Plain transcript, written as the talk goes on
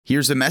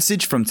Here's a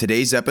message from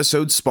today's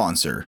episode's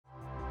sponsor.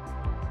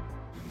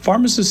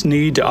 Pharmacists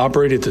need to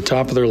operate at the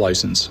top of their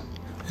license.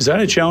 Is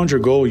that a challenge or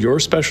goal your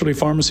specialty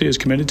pharmacy is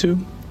committed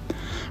to?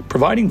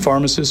 Providing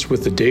pharmacists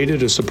with the data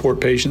to support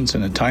patients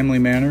in a timely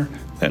manner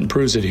that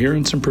improves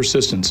adherence and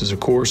persistence is a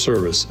core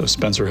service of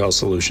Spencer Health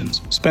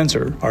Solutions.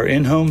 Spencer, our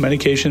in-home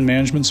medication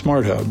management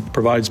smart hub,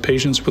 provides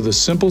patients with a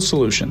simple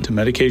solution to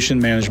medication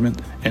management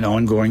and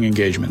ongoing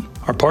engagement.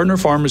 Our partner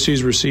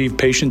pharmacies receive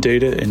patient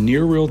data in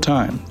near real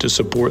time to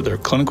support their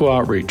clinical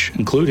outreach,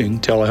 including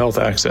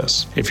telehealth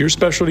access. If your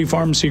specialty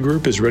pharmacy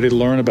group is ready to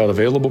learn about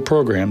available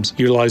programs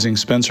utilizing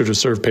Spencer to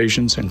serve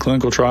patients in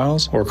clinical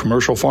trials or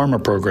commercial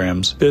pharma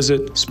programs,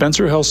 visit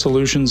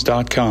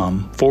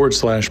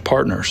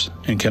spencerhealthsolutions.com/partners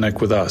and connect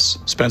with us.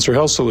 Spencer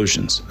Health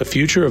Solutions, the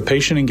future of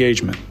patient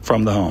engagement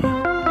from the home.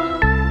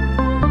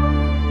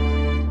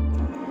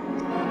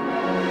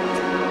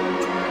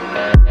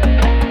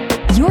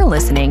 You're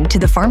listening to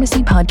the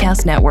Pharmacy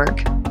Podcast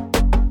Network.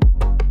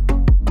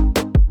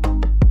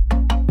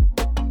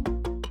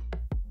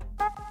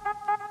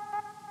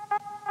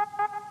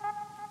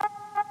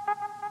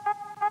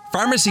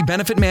 Pharmacy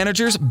benefit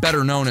managers,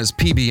 better known as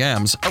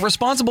PBMs, are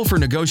responsible for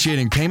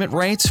negotiating payment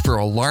rates for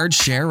a large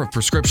share of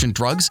prescription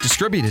drugs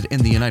distributed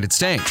in the United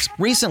States.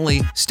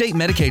 Recently, state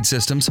Medicaid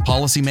systems,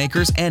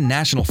 policymakers, and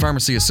national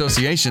pharmacy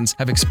associations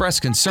have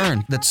expressed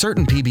concern that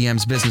certain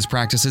PBMs' business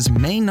practices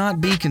may not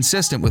be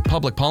consistent with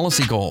public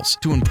policy goals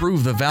to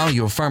improve the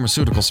value of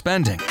pharmaceutical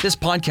spending. This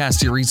podcast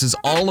series is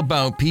all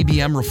about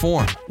PBM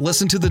reform.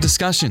 Listen to the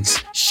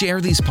discussions,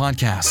 share these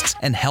podcasts,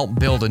 and help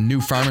build a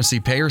new pharmacy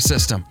payer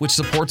system which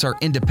supports our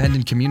independent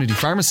community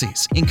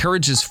pharmacies,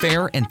 encourages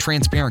fair and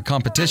transparent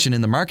competition in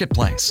the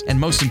marketplace, and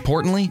most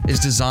importantly, is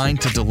designed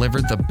to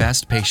deliver the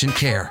best patient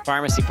care.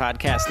 Pharmacy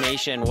Podcast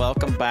Nation,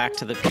 welcome back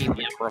to the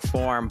PBM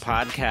Reform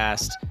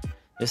Podcast.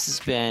 This has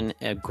been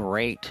a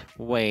great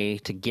way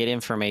to get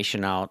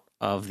information out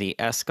of the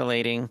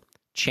escalating,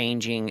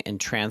 changing,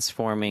 and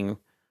transforming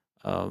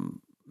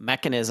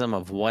mechanism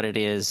of what it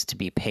is to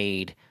be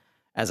paid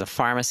as a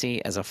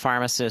pharmacy, as a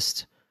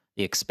pharmacist,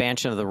 the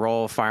expansion of the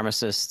role of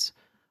pharmacists,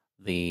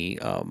 the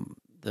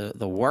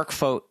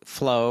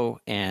workflow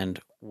and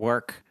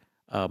work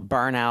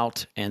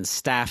burnout and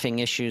staffing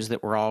issues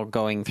that we're all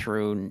going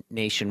through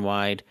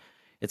nationwide.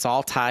 It's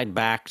all tied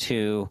back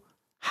to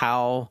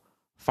how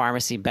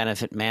pharmacy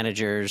benefit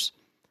managers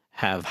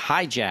have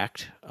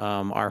hijacked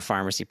our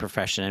pharmacy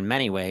profession in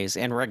many ways.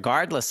 And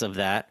regardless of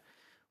that,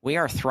 we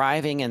are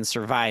thriving and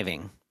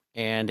surviving.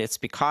 And it's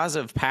because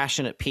of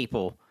passionate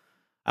people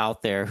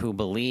out there who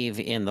believe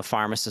in the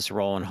pharmacist's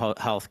role in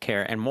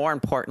healthcare, and more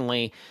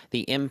importantly,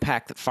 the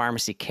impact that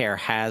pharmacy care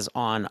has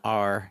on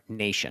our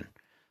nation.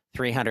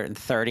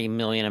 330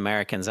 million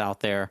Americans out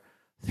there,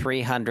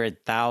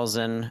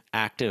 300,000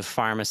 active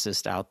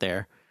pharmacists out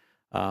there.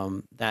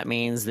 That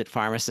means that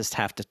pharmacists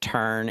have to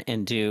turn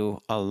and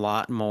do a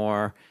lot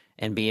more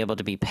and be able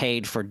to be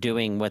paid for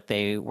doing what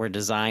they were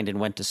designed and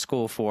went to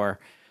school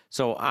for.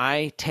 So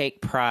I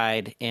take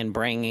pride in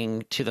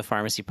bringing to the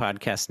Pharmacy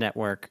Podcast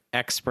Network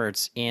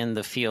experts in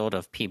the field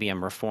of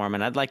PBM reform,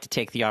 and I'd like to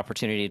take the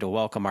opportunity to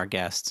welcome our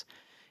guests.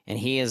 And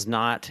he is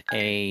not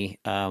a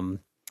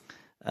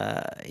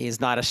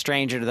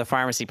stranger to the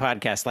Pharmacy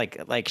Podcast,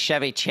 like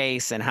Chevy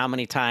Chase, and how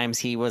many times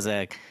he was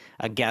a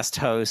guest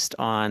host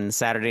on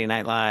Saturday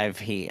Night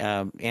Live.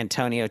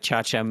 Antonio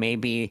Ciaccia may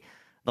be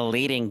the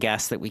leading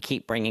guest that we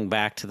keep bringing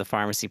back to the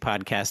Pharmacy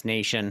Podcast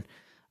Nation.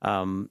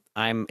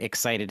 I'm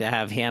excited to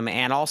have him,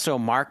 and also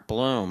Mark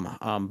Blum.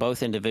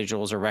 Both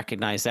individuals are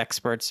recognized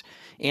experts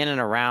in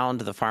and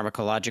around the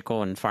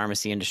pharmacological and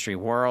pharmacy industry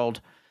world,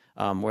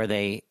 where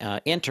they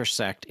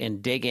intersect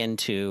and dig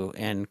into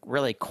and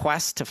really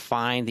quest to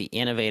find the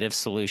innovative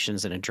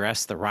solutions and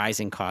address the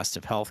rising cost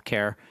of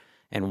healthcare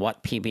and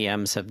what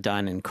PBMs have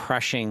done in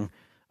crushing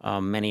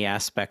many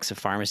aspects of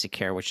pharmacy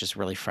care, which is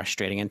really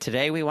frustrating. And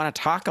today we want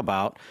to talk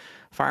about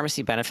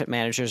pharmacy benefit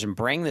managers and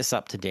bring this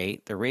up to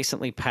date, the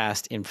recently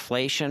passed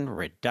Inflation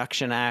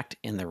Reduction Act,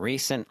 and the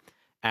recent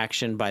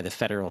action by the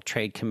Federal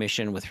Trade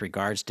Commission with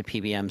regards to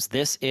PBMs.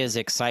 This is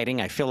exciting.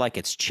 I feel like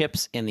it's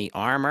chips in the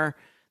armor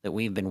that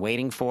we've been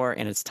waiting for,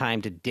 and it's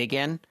time to dig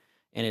in,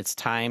 and it's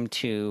time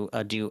to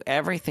do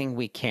everything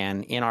we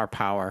can in our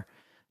power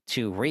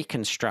to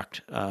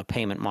reconstruct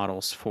payment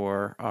models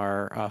for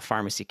our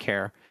pharmacy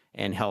care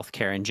and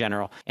healthcare in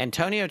general.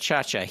 Antonio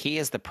Ciaccia, he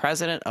is the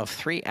president of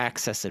 3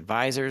 Access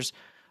Advisors,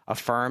 a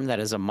firm that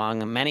is,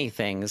 among many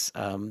things,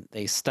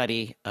 they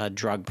study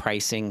drug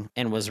pricing,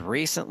 and was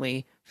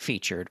recently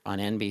featured on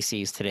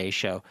NBC's Today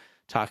Show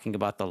talking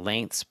about the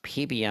lengths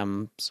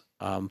PBMs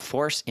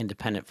force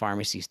independent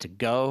pharmacies to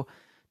go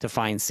to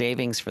find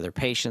savings for their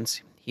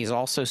patients. He's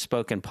also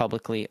spoken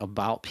publicly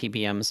about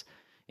PBMs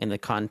in the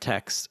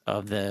context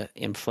of the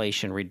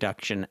Inflation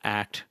Reduction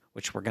Act,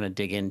 which we're going to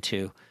dig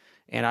into.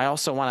 And I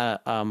also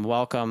want to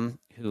welcome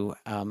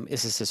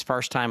this is his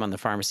first time on the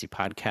Pharmacy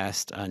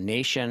Podcast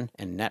Nation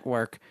and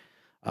Network.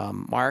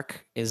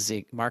 Mark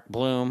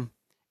Blum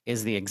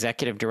is the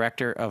executive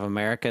director of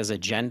America's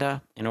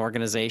Agenda, an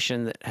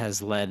organization that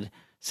has led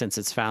since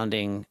its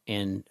founding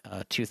in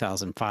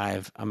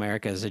 2005,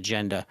 America's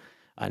Agenda,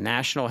 a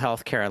national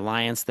healthcare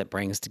alliance that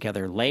brings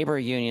together labor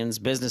unions,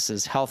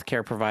 businesses,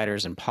 healthcare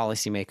providers, and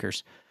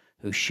policymakers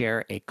who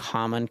share a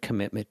common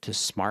commitment to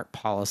smart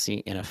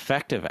policy and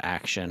effective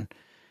action.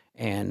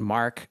 And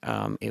Mark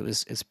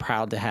is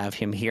proud to have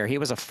him here. He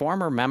was a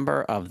former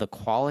member of the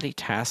Quality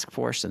Task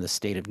Force in the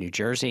state of New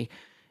Jersey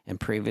and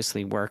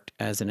previously worked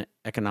as an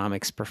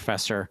economics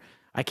professor.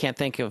 I can't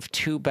think of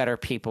two better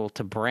people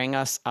to bring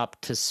us up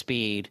to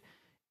speed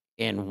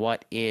in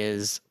what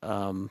is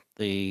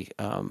the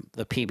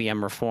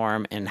PBM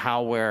reform and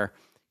how we're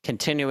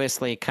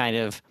continuously kind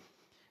of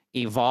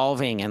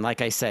evolving and,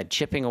 like I said,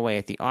 chipping away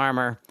at the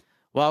armor.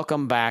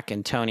 Welcome back,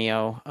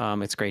 Antonio.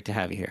 It's great to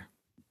have you here.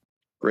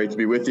 Great to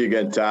be with you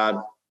again,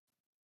 Todd.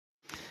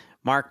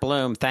 Mark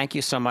Blum, thank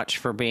you so much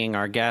for being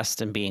our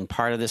guest and being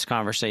part of this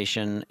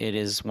conversation. It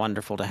is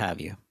wonderful to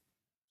have you.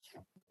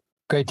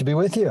 Great to be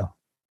with you.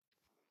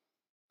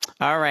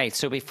 All right.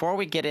 So before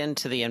we get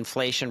into the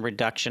Inflation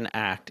Reduction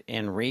Act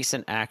and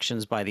recent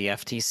actions by the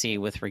FTC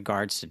with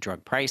regards to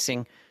drug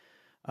pricing,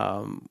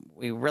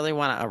 we really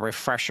want a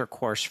refresher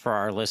course for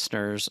our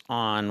listeners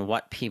on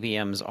what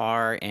PBMs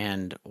are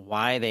and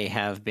why they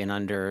have been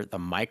under the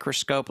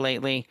microscope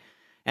lately.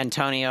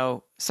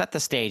 Antonio, set the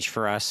stage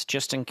for us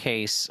just in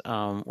case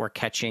we're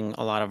catching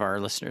a lot of our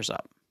listeners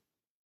up.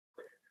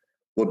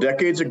 Well,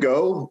 decades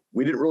ago,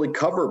 we didn't really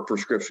cover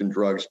prescription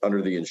drugs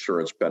under the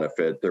insurance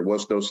benefit. There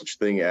was no such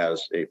thing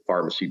as a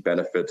pharmacy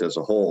benefit as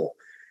a whole.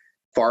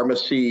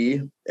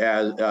 Pharmacy,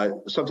 as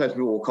sometimes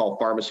people will call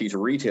pharmacies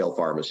retail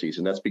pharmacies,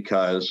 and that's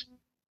because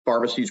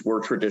pharmacies were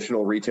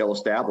traditional retail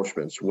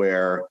establishments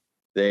where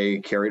they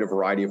carried a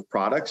variety of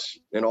products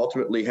and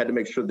ultimately had to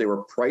make sure they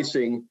were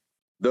pricing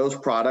those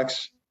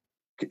products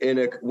in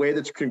a way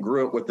that's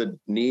congruent with the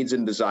needs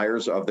and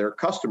desires of their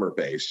customer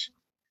base.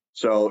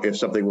 So if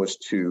something was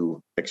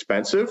too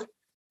expensive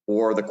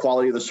or the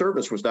quality of the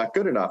service was not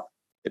good enough,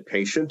 the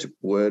patient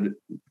would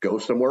go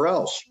somewhere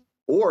else.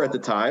 Or at the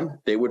time,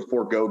 they would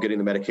forego getting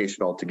the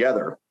medication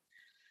altogether.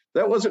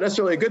 That wasn't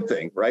necessarily a good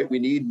thing, right? We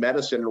need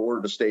medicine in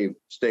order to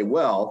stay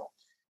well.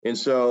 And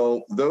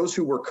so those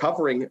who were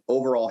covering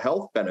overall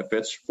health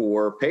benefits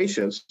for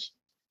patients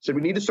said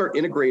we need to start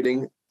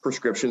integrating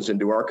prescriptions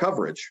into our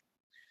coverage.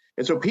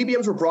 And so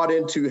PBMs were brought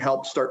in to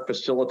help start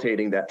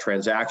facilitating that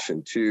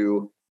transaction,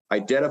 to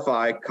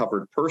identify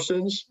covered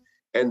persons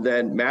and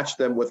then match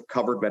them with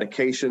covered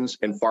medications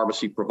and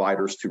pharmacy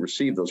providers to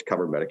receive those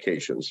covered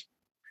medications.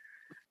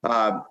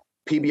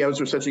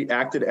 PBMs essentially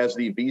acted as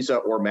the Visa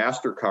or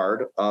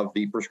MasterCard of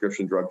the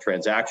prescription drug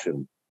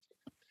transaction.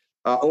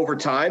 Over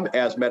time,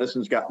 as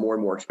medicines got more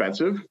and more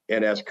expensive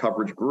and as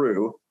coverage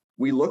grew,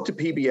 we looked to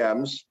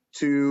PBMs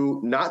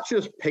to not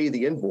just pay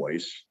the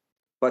invoice,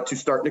 but to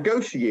start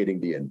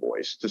negotiating the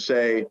invoice to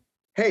say,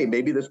 hey,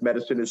 maybe this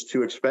medicine is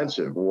too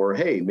expensive, or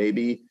hey,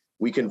 maybe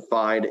we can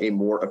find a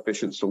more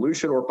efficient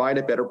solution or find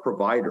a better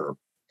provider.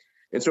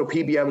 And so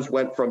PBMs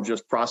went from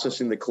just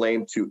processing the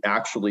claim to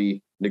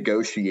actually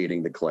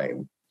negotiating the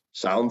claim.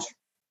 Sounds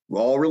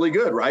all really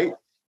good, right?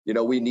 You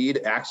know, we need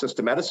access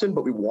to medicine,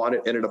 but we want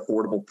it at an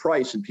affordable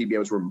price, and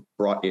PBMs were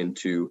brought in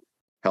to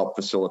help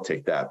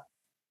facilitate that.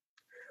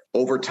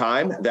 Over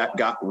time, that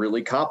got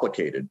really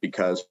complicated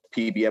because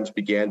PBMs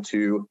began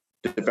to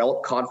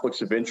develop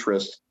conflicts of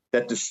interest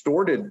that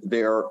distorted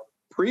their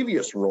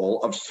previous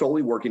role of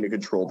solely working to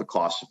control the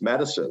cost of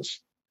medicines.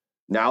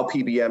 Now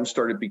PBMs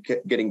started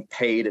getting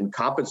paid and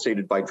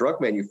compensated by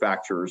drug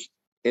manufacturers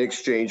in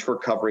exchange for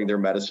covering their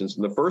medicines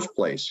in the first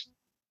place,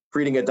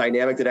 creating a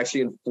dynamic that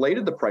actually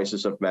inflated the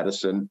prices of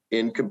medicine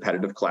in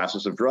competitive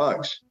classes of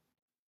drugs.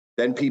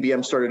 Then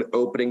PBMs started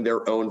opening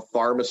their own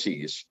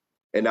pharmacies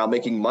and now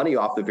making money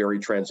off the very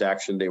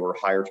transaction they were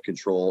hired to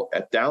control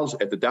at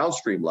the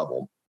downstream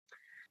level.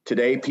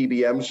 Today,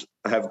 PBMs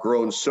have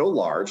grown so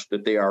large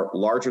that they are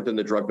larger than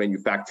the drug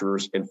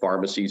manufacturers and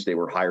pharmacies they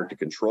were hired to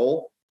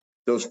control.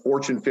 Those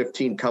Fortune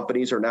 15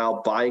 companies are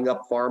now buying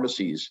up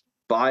pharmacies,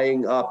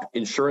 buying up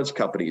insurance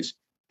companies,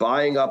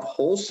 buying up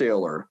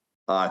wholesaler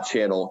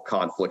channel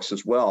conflicts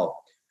as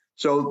well.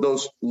 So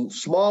those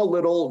small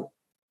little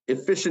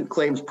efficient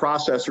claims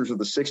processors of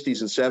the 60s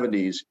and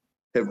 70s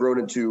have grown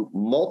into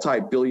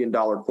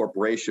multi-billion-dollar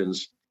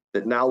corporations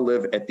that now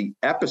live at the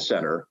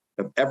epicenter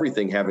of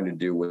everything having to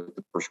do with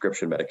the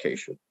prescription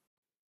medication.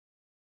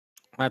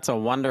 That's a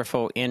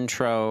wonderful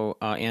intro,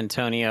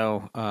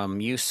 Antonio.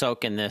 You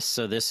soak in this,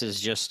 so this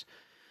is just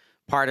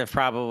part of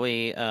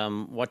probably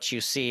what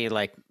you see,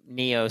 like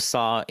Neo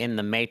saw in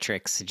the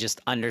Matrix. It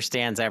just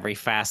understands every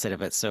facet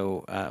of it.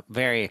 So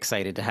very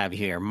excited to have you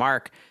here.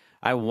 Mark,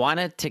 I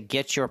wanted to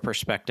get your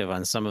perspective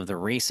on some of the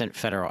recent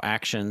federal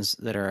actions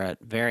that are at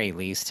very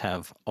least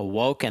have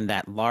awoken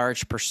that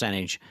large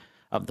percentage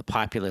of the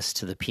populace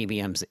to the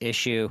PBM's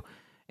issue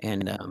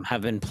and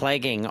have been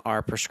plaguing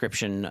our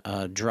prescription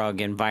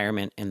drug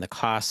environment and the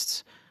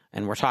costs.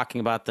 And we're talking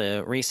about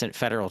the recent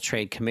Federal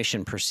Trade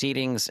Commission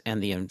proceedings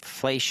and the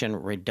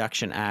Inflation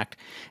Reduction Act.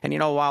 And, you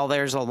know, while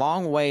there's a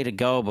long way to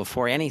go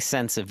before any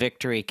sense of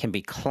victory can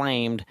be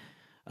claimed,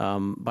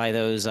 by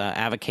those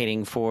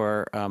advocating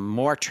for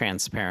more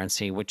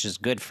transparency, which is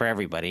good for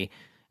everybody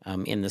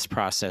in this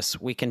process.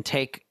 We can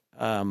take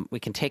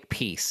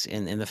peace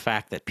in the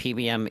fact that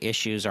PBM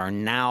issues are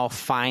now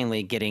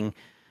finally getting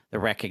the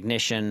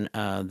recognition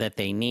that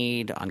they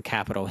need on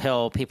Capitol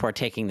Hill. People are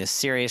taking this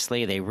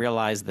seriously. They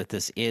realize that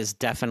this is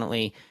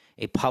definitely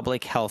a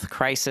public health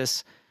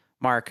crisis.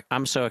 Mark,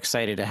 I'm so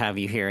excited to have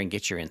you here and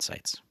get your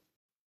insights.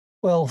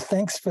 Well,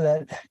 thanks for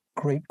that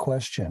great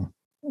question.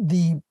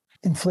 The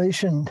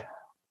Inflation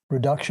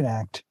Reduction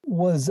Act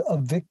was a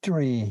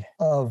victory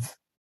of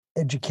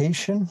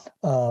education,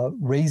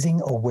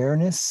 raising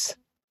awareness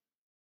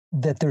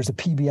that there's a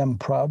PBM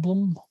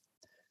problem.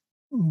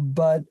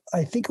 But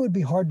I think it would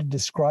be hard to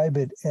describe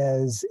it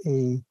as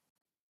a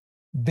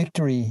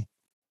victory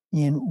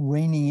in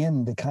reining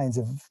in the kinds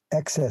of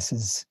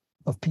excesses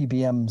of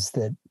PBMs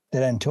that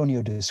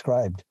Antonio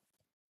described.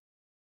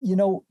 You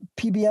know,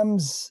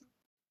 PBMs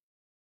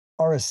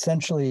are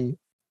essentially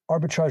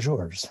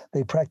arbitrageurs.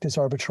 They practice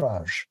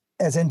arbitrage.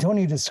 As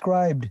Antonio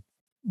described,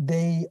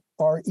 they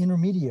are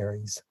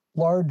intermediaries,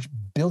 large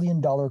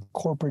billion-dollar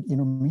corporate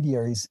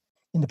intermediaries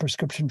in the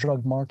prescription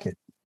drug market.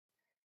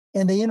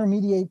 And they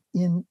intermediate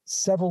in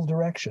several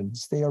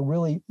directions. They are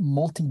really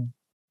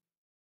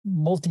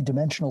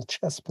multi-dimensional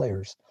chess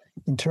players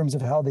in terms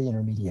of how they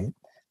intermediate.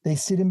 They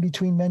sit in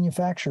between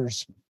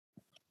manufacturers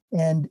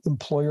and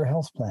employer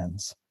health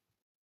plans,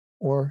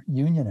 or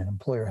union and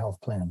employer health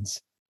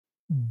plans,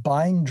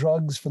 buying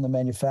drugs from the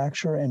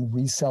manufacturer and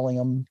reselling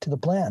them to the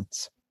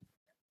plans.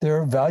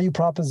 Their value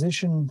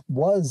proposition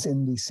was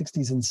in the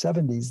 60s and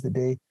 70s,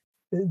 the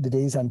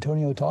days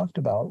Antonio talked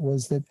about,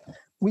 was that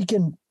we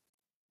can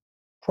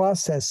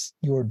process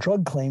your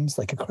drug claims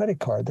like a credit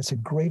card. That's a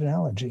great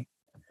analogy.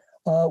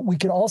 We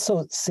can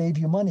also save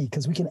you money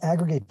because we can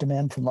aggregate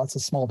demand from lots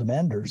of small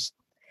demanders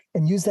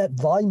and use that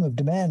volume of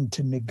demand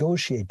to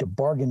negotiate, to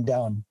bargain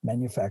down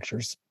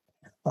manufacturers'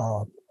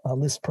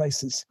 list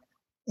prices.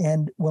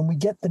 And when we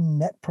get the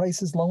net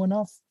prices low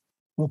enough,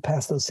 we'll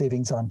pass those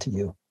savings on to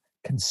you.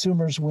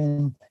 Consumers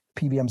win.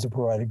 PBMs have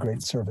provided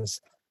great service.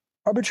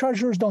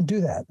 Arbitrageurs don't do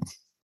that.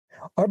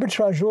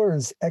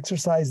 Arbitrageurs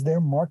exercise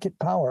their market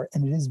power,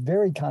 and it is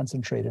very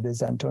concentrated,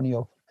 as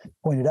Antonio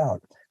pointed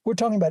out. We're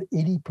talking about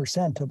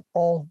 80% of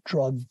all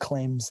drug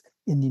claims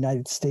in the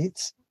United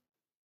States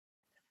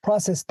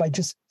processed by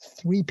just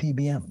 3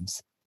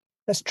 PBMs.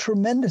 That's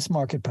tremendous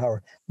market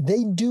power.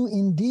 They do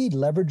indeed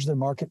leverage their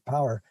market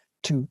power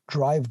to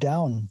drive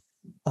down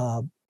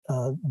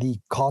the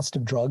cost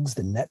of drugs,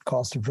 the net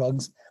cost of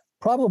drugs.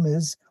 Problem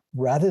is,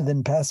 rather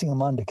than passing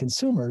them on to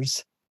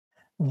consumers,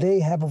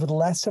 they have, over the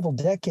last several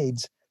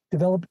decades,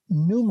 developed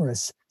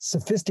numerous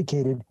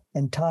sophisticated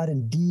and taught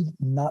indeed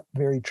not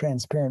very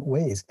transparent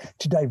ways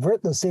to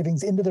divert those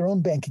savings into their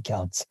own bank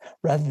accounts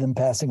rather than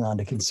passing on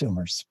to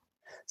consumers.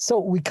 So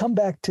we come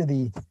back to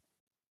the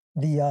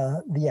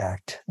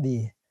act,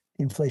 the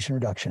Inflation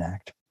Reduction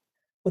Act.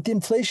 What the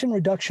Inflation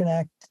Reduction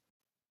Act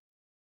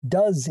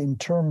does in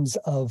terms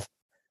of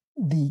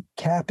the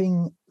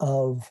capping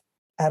of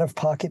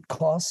out-of-pocket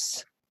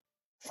costs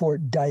for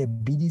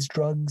diabetes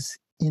drugs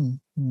in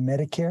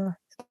Medicare,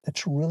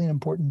 that's really an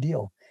important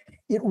deal.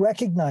 It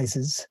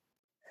recognizes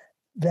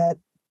that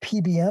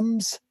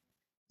PBMs,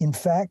 in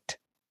fact,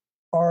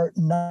 are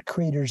not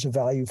creators of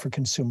value for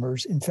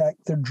consumers. In fact,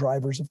 they're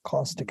drivers of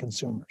cost to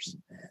consumers.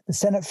 The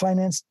Senate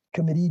Finance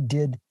Committee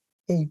did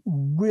a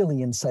really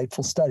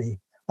insightful study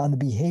on the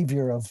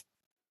behavior of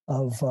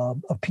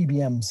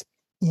PBMs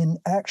in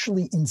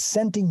actually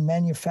incenting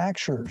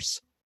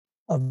manufacturers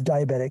of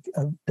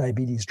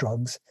diabetes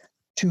drugs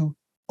to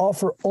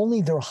offer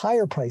only their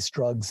higher priced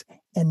drugs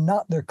and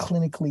not their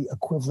clinically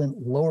equivalent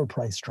lower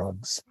priced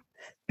drugs,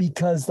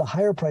 because the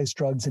higher priced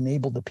drugs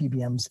enable the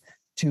PBMs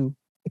to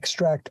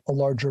extract a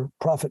larger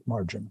profit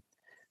margin.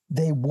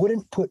 They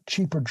wouldn't put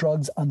cheaper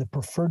drugs on the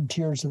preferred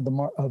tiers of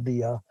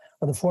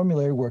the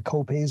formulary where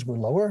copays were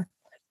lower,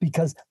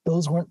 because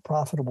those weren't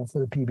profitable for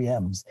the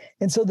PBMs.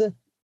 And so the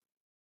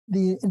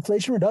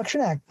Inflation Reduction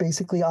Act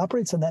basically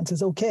operates on that and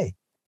says, okay,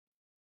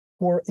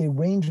 for a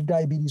range of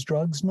diabetes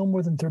drugs, no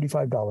more than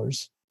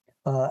 $35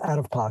 out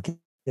of pocket,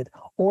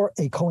 or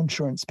a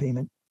coinsurance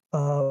payment,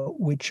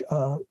 which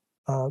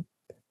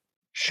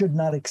should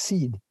not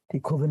exceed the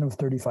equivalent of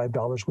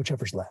 $35,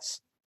 whichever's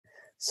less.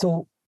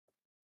 So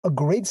a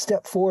great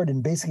step forward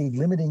in basically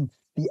limiting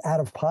the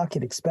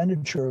out-of-pocket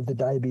expenditure of the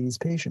diabetes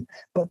patient.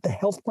 But the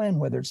health plan,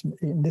 whether it's,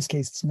 in this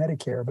case, it's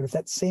Medicare, but if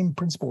that same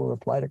principle were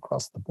applied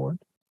across the board,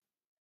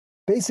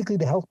 basically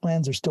the health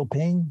plans are still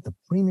paying, the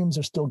premiums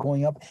are still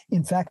going up.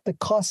 In fact, the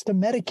cost of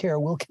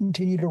Medicare will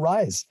continue to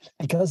rise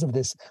because of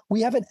this.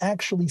 We haven't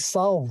actually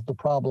solved the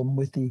problem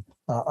with the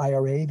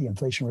IRA, the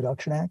Inflation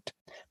Reduction Act.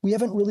 We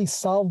haven't really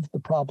solved the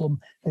problem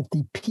that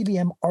the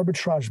PBM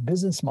arbitrage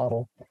business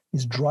model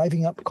is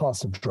driving up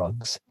costs of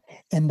drugs,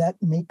 and that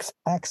makes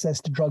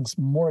access to drugs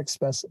more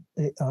expensive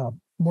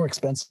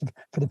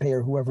for the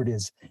payer, whoever it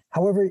is.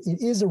 However, it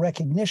is a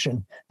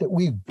recognition that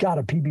we've got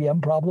a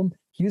PBM problem.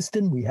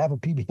 Houston, we have a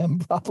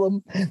PBM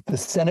problem. The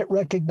Senate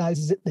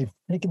recognizes it. They've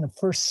taken the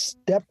first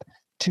step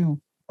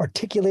to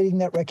articulating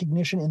that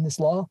recognition in this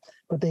law,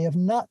 but they have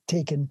not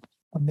taken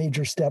a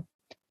major step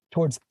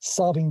towards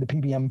solving the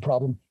PBM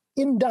problem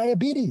in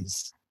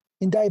diabetes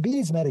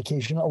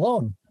medication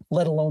alone,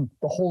 let alone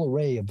the whole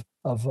array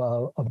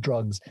of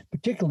drugs,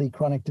 particularly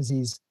chronic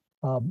disease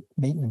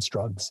maintenance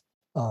drugs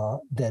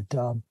that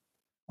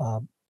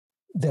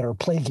are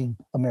plaguing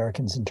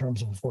Americans in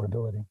terms of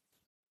affordability.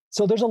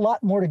 So there's a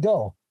lot more to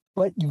go,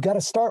 but you've got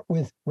to start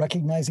with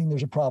recognizing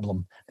there's a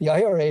problem. The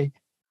IRA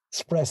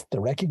expressed the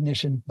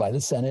recognition by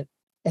the Senate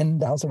and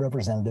the House of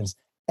Representatives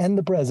and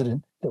the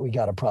president that we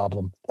got a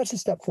problem. That's a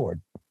step forward.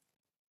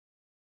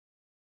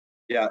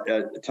 Yeah,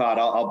 Todd,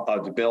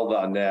 I'll build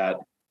on that.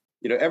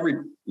 Every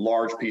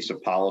large piece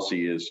of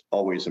policy is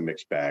always a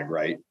mixed bag,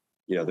 right?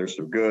 There's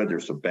some good,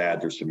 there's some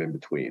bad, there's some in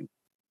between.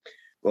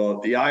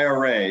 Well, the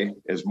IRA,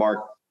 as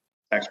Mark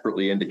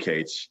expertly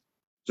indicates,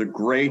 it's a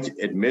great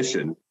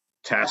admission,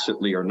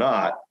 tacitly or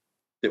not,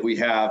 that we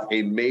have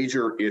a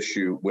major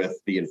issue with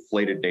the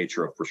inflated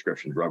nature of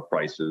prescription drug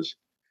prices,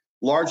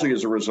 largely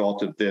as a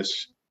result of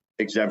this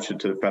exemption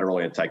to the federal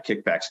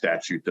anti-kickback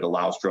statute that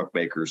allows drug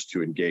makers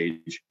to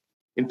engage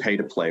in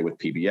pay-to-play with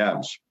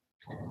PBMs.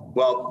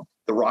 Well,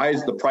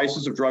 the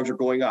prices of drugs are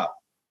going up.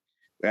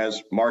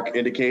 As Mark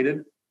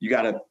indicated, you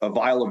got a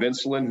vial of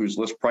insulin whose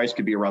list price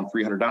could be around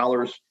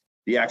 $300.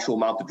 The actual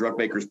amount the drug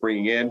maker's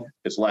bringing in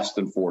is less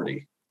than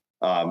 $40.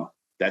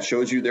 That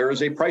shows you there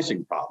is a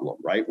pricing problem,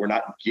 right? We're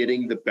not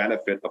getting the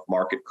benefit of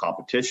market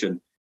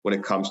competition when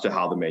it comes to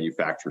how the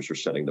manufacturers are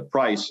setting the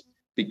price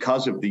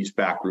because of these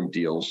backroom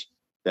deals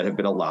that have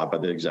been allowed by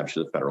the exemption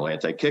of the federal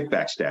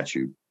anti-kickback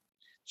statute.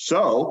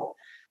 So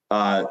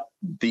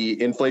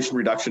the Inflation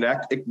Reduction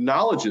Act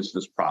acknowledges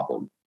this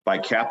problem by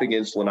capping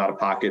insulin out of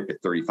pocket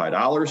at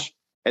 $35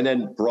 and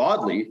then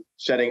broadly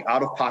setting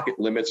out of pocket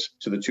limits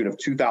to the tune of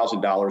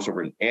 $2,000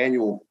 over an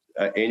annual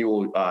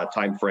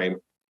time frame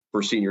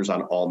for seniors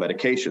on all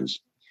medications.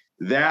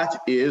 That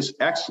is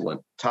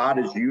excellent. Todd,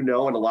 as you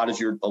know, and a lot of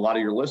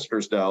your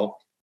listeners know,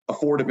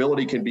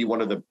 affordability can be one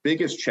of the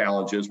biggest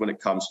challenges when it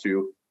comes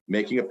to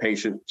making a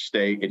patient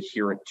stay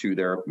adherent to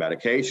their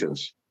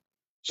medications.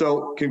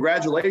 So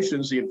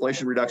congratulations, the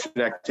Inflation Reduction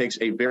Act takes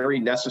a very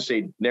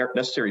necessary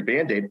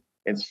Band-Aid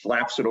and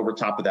slaps it over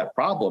top of that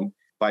problem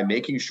by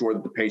making sure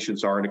that the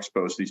patients aren't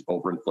exposed to these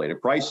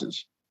overinflated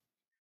prices.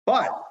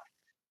 But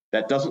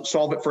that doesn't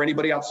solve it for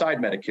anybody outside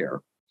Medicare.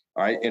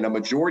 All right, and a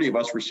majority of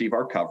us receive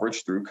our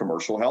coverage through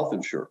commercial health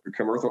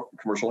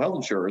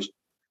insurers,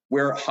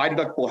 where high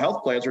deductible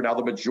health plans are now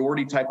the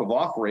majority type of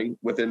offering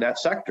within that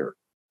sector.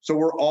 So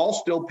we're all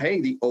still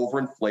paying the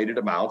overinflated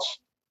amounts.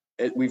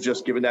 We've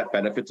just given that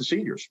benefit to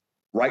seniors,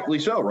 rightly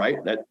so, right?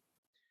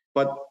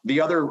 But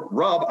the other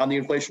rub on the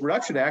Inflation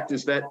Reduction Act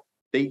is that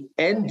they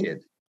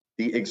ended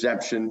the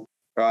exemption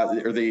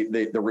or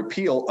the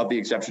repeal of the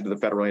exemption to the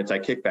federal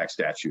anti-kickback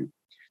statute.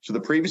 So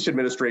the previous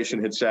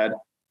administration had said,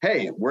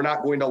 hey, we're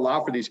not going to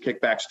allow for these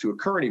kickbacks to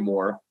occur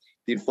anymore.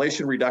 The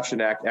Inflation Reduction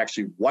Act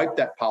actually wiped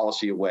that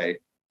policy away,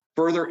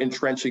 further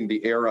entrenching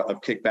the era of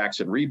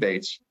kickbacks and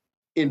rebates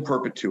in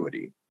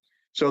perpetuity.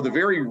 So the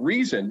very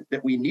reason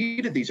that we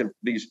needed these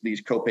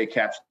copay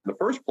caps in the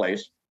first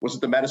place was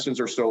that the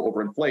medicines are so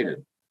overinflated.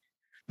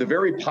 The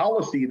very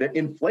policy that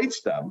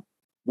inflates them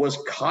was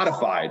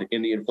codified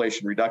in the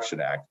Inflation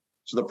Reduction Act.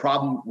 So the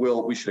problem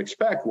we should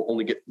expect will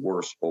only get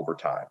worse over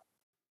time.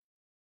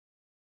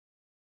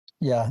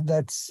 Yeah,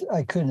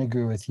 I couldn't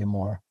agree with you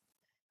more.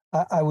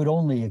 I would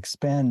only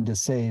expand to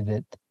say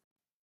that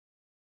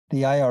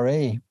the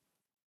IRA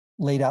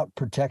laid out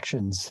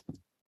protections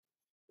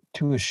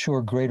to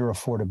assure greater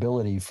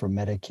affordability for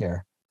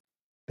Medicare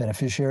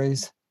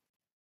beneficiaries,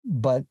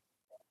 but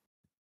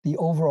the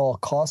overall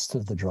cost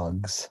of the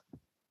drugs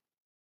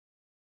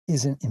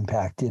isn't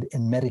impacted,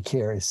 and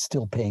Medicare is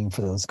still paying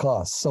for those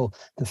costs. So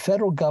the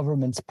federal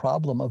government's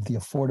problem of the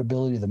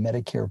affordability of the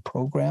Medicare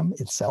program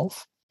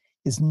itself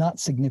is not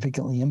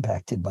significantly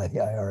impacted by the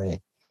IRA.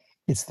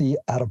 It's the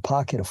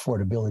out-of-pocket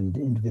affordability to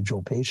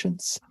individual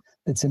patients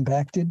that's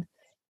impacted.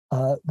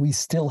 We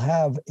still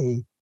have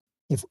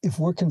if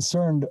we're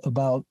concerned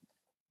about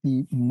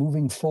the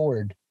moving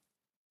forward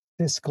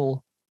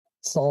fiscal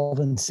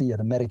solvency of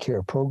the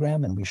Medicare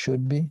program, and we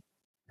should be,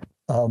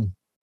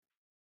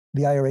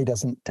 the IRA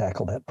doesn't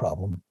tackle that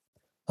problem.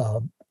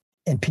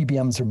 And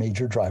PBMs are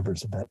major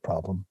drivers of that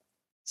problem.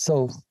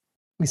 So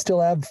we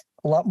still have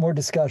a lot more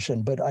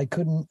discussion, but I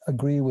couldn't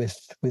agree with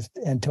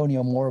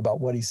Antonio more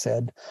about what he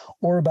said,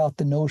 or about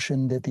the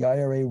notion that the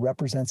IRA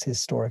represents a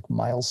historic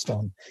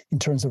milestone in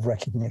terms of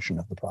recognition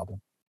of the problem.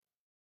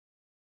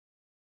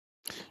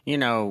 You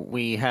know,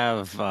 we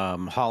have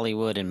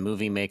Hollywood and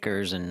movie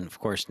makers and, of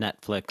course,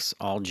 Netflix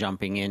all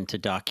jumping into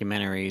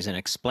documentaries and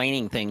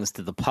explaining things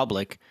to the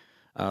public,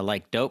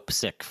 like Dope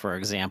Sick, for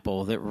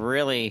example, that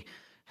really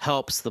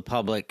helps the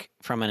public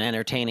from an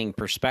entertaining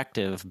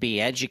perspective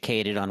be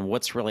educated on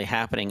what's really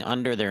happening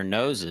under their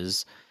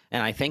noses.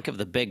 And I think of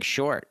The Big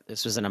Short.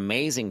 This was an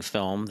amazing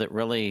film that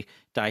really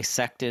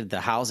dissected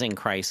the housing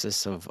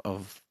crisis of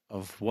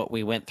what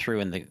we went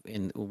through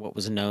in what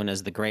was known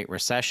as the Great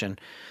Recession.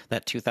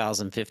 That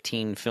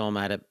 2015 film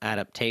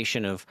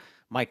adaptation of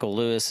Michael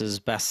Lewis's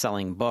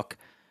best-selling book.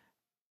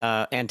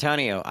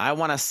 Antonio, I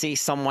want to see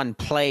someone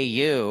play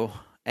you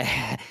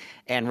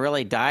and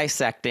really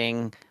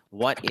dissecting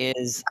what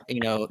is,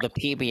 the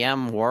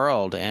PBM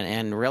world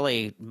and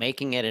really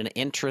making it an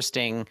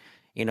interesting,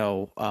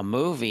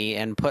 movie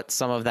and put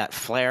some of that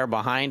flair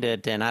behind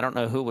it. And I don't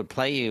know who would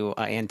play you,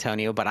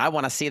 Antonio, but I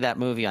want to see that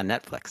movie on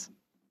Netflix.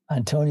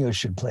 Antonio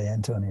should play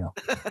Antonio.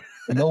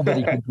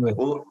 Nobody can do it.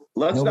 Well,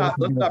 let's Nobody not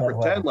can do it that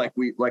pretend well.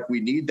 like we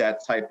need that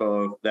type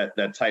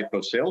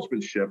of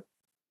salesmanship.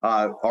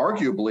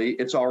 Arguably,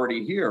 it's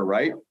already here,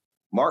 right?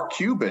 Mark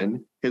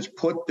Cuban has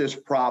put this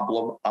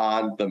problem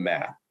on the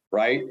map,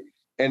 right?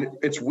 And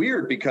it's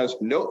weird because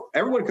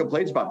everyone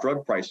complains about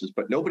drug prices,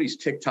 but nobody's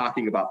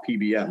tick-tocking about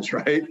PBMs,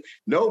 right?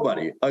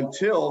 Nobody,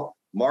 until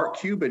Mark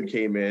Cuban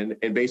came in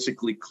and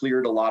basically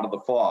cleared a lot of the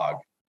fog.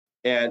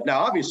 And now,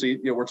 obviously,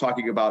 we're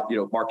talking about,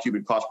 Mark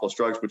Cuban Cost Plus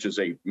Drugs, which is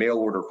a mail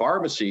order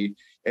pharmacy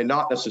and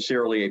not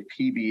necessarily a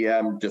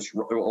PBM.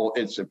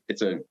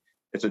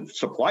 It's a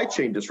supply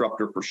chain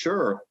disruptor for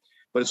sure.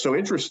 But it's so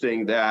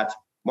interesting that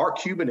Mark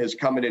Cuban has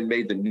come in and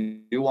made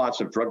the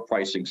nuance of drug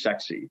pricing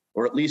sexy,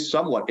 or at least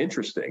somewhat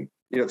interesting.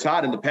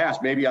 Todd, in the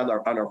past, maybe on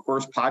our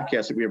first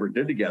podcast that we ever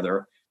did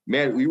together,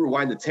 man, we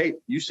rewind the tape.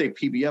 You say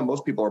PBM,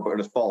 most people are going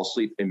to fall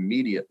asleep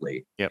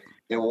immediately. Yep.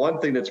 And one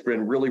thing that's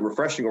been really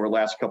refreshing over the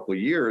last couple of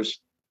years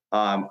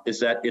is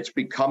that it's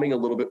becoming a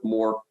little bit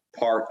more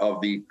part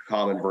of the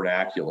common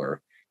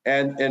vernacular.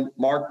 And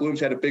Mark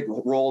Blum's had a big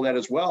role in that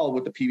as well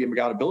with the PBM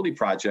Accountability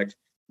Project.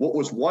 What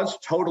was once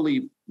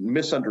totally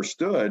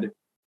misunderstood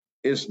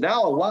is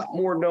now a lot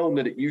more known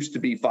than it used to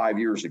be 5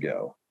 years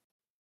ago.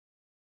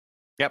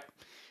 Yep.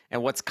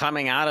 And what's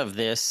coming out of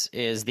this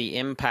is the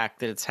impact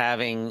that it's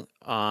having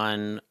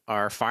on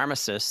our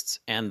pharmacists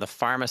and the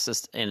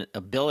pharmacist and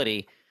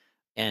ability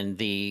and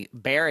the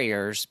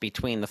barriers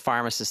between the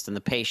pharmacist and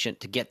the patient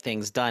to get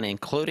things done,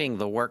 including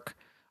the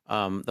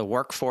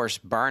workforce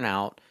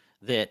burnout.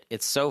 That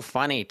it's so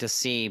funny to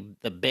see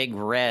the big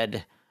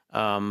red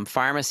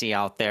pharmacy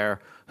out there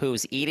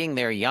who's eating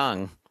their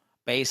young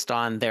based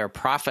on their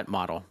profit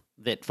model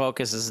that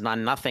focuses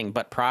on nothing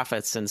but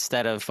profits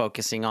instead of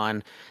focusing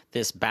on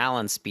this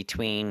balance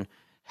between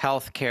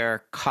healthcare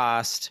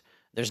cost.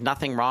 There's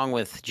nothing wrong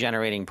with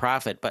generating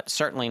profit, but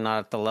certainly not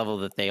at the level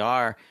that they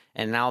are.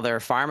 And now their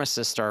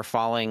pharmacists are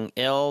falling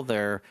ill.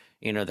 They're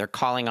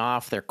calling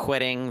off, they're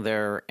quitting,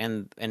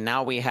 and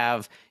now we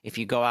have, if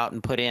you go out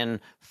and put in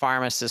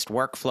pharmacist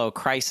workflow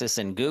crisis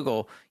in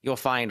Google, you'll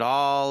find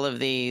all of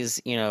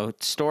these,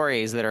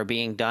 stories that are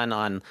being done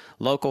on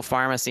local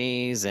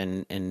pharmacies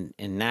and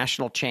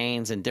national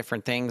chains and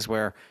different things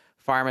where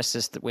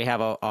pharmacists, we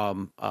have a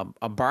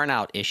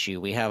burnout issue,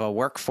 we have a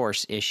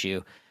workforce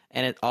issue,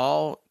 and it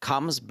all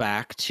comes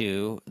back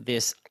to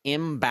this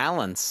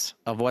imbalance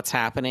of what's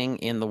happening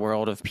in the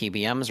world of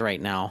PBMs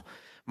right now.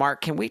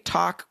 Mark, can we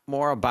talk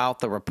more about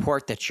the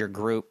report that your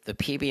group, the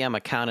PBM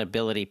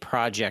Accountability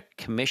Project,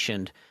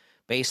 commissioned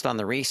based on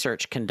the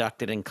research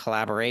conducted in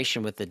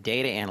collaboration with the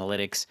data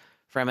analytics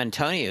from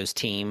Antonio's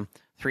team,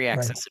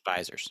 3Axis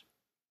Advisors?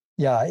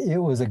 Yeah, it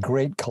was a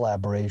great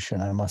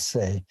collaboration, I must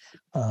say,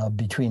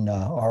 between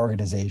our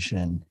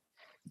organization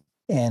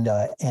and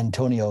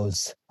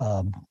Antonio's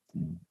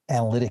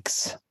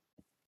analytics,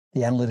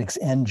 the analytics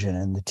engine,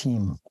 and the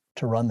team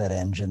to run that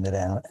engine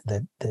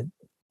that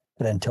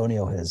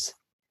Antonio has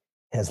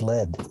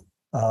led.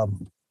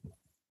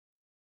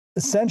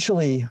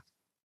 Essentially,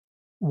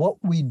 what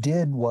we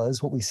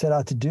set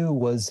out to do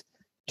was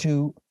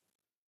to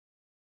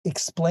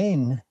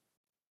explain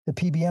the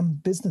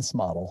PBM business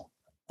model,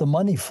 the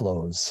money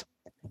flows.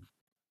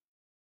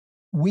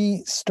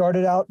 We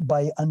started out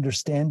by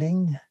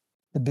understanding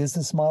the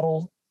business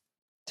model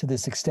to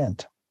this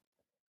extent.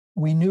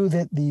 We knew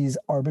that these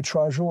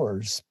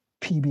arbitrageurs,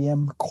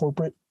 PBM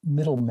corporate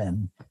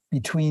middlemen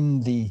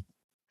between the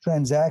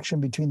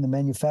transaction between the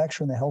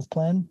manufacturer and the health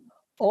plan,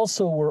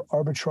 also were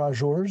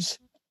arbitrageurs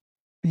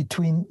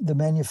between the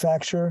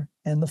manufacturer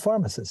and the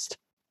pharmacist.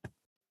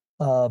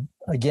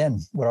 Again,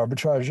 what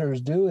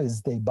arbitrageurs do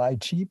is they buy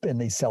cheap and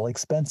they sell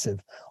expensive,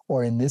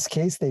 or in this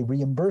case, they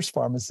reimburse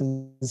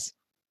pharmacies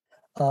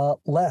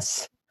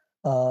less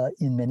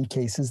in many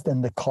cases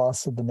than the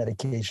cost of the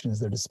medications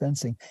they're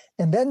dispensing.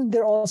 And then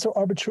they're also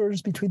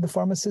arbitrators between the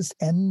pharmacist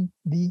and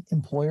the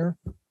employer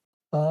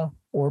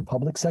or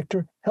public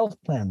sector health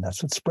plan.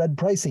 That's what spread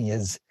pricing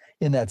is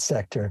in that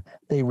sector.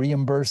 They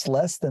reimburse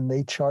less than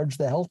they charge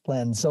the health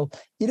plan. So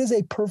it is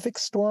a perfect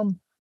storm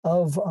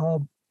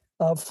for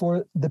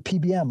the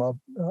PBM,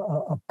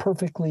 a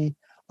perfectly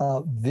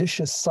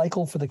vicious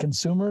cycle for the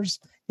consumers.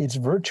 It's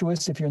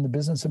virtuous if you're in the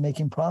business of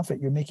making profit.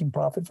 You're making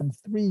profit from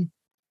 3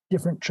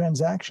 different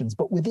transactions.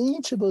 But within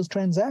each of those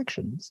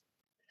transactions,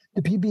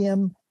 the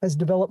PBM has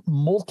developed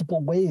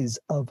multiple ways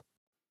of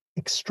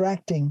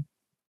extracting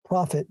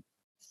profit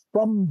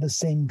from the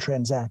same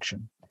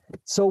transaction.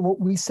 So what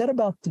we set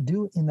about to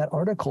do in that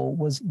article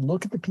was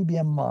look at the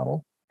PBM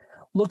model,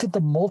 look at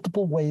the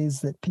multiple ways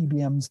that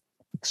PBMs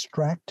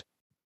extract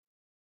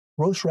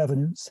gross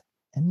revenues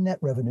and net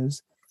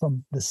revenues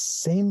from the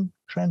same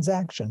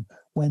transaction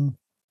when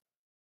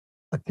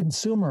a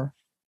consumer,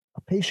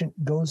 a patient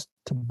goes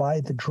to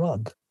buy the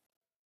drug,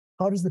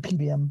 how does the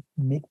PBM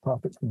make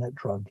profit from that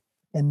drug?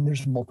 And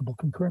there's multiple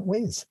concurrent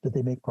ways that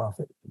they make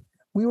profit.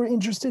 We were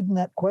interested in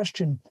that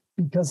question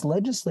because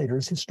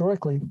legislators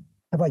historically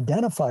have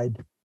identified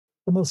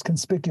the most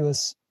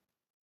conspicuous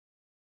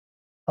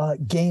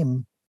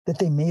game that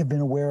they may have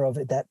been aware of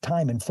at that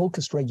time and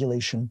focused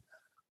regulation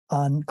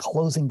on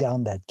closing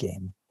down that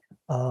game.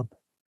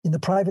 In the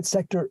private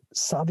sector,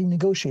 savvy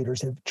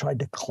negotiators have tried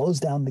to close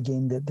down the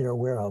game that they're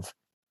aware of.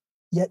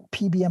 Yet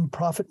PBM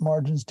profit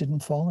margins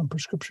didn't fall and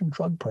prescription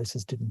drug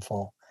prices didn't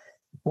fall.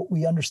 What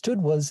we understood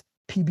was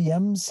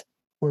PBMs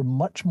were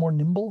much more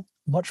nimble,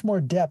 much more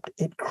adept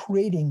at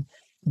creating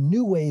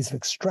new ways of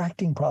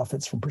extracting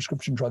profits from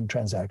prescription drug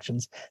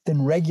transactions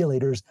than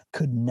regulators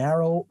could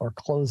narrow or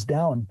close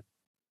down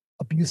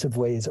abusive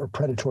ways or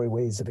predatory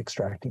ways of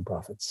extracting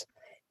profits.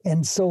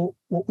 And so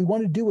what we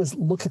want to do is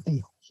look at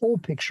the whole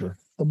picture,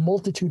 the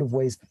multitude of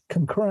ways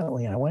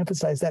concurrently. And I want to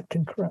emphasize that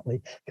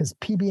concurrently because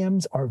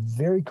PBMs are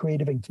very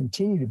creative and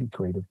continue to be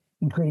creative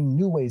in creating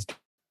new ways to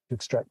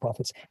extract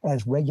profits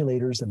as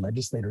regulators and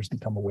legislators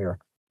become aware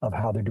of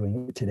how they're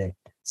doing it today.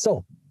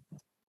 So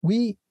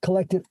we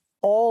collected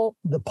all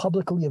the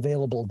publicly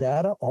available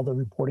data, all the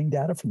reporting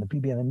data from the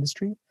PBM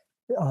industry,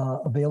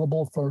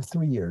 available for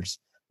 3 years.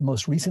 The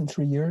most recent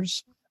 3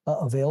 years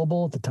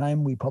available at the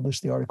time we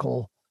published the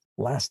article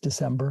last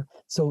December.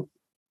 So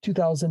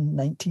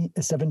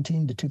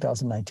 2017 to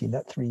 2019,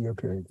 that 3-year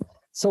period.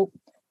 So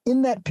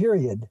in that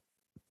period,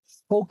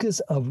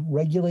 focus of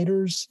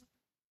regulators,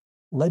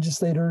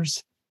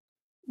 legislators,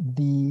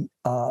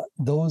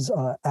 those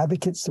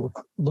advocates that were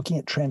looking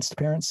at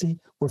transparency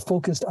were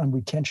focused on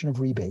retention of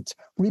rebates.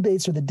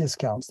 Rebates are the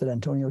discounts that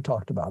Antonio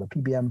talked about. A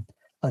PBM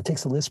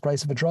takes the list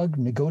price of a drug,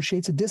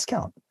 negotiates a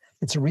discount.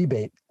 It's a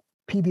rebate.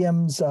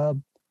 PBMs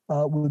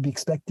would be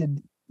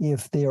expected,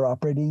 if they are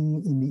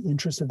operating in the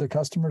interest of their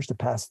customers, to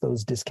pass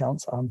those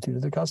discounts on to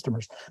their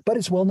customers. But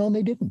it's well known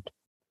they didn't.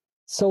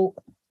 So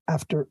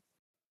after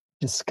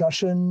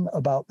discussion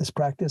about this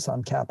practice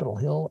on Capitol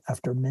Hill,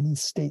 after many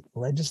state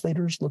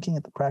legislators looking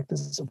at the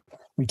practices of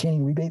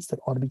retaining rebates that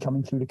ought to be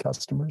coming through to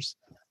customers,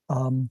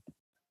 in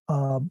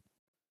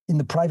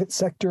the private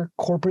sector,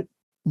 corporate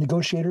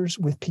negotiators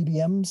with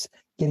PBMs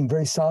getting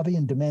very savvy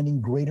and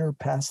demanding greater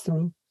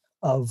pass-through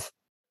of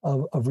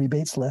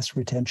rebates, less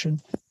retention,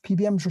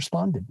 PBMs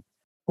responded.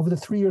 Over the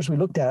 3 years we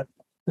looked at,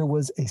 there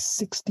was a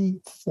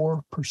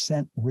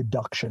 64%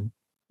 reduction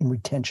in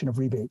retention of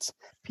rebates.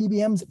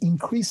 PBMs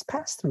increased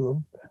pass-through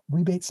of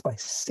rebates by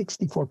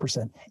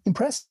 64%.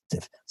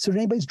 Impressive. So did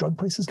anybody's drug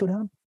prices go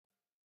down?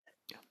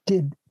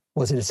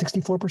 Was it a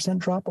 64%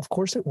 drop? Of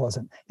course it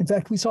wasn't. In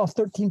fact, we saw a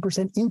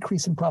 13%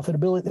 increase in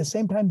profitability. At the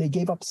same time, they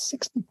gave up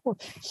 64.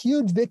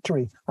 Huge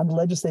victory on the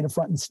legislative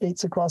front in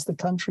states across the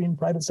country in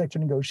private sector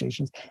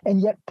negotiations.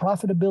 And yet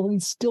profitability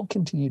still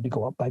continued to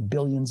go up by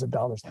billions of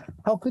dollars.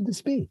 How could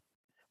this be?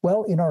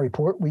 Well, in our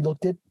report, we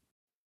looked at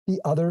the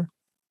other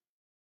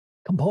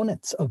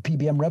components of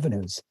PBM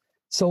revenues.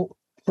 So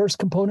first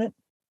component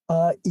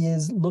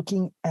is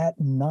looking at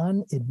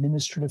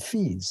non-administrative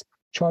fees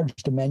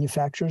charged to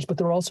manufacturers, but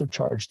they're also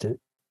charged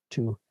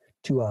to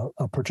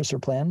purchaser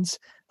plans.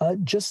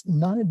 Just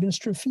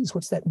non-administrative fees.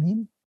 What's that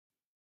mean?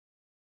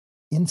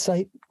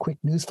 Insight, quick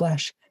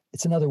newsflash.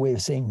 It's another way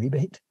of saying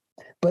rebate,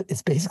 but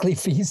it's basically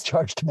fees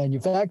charged to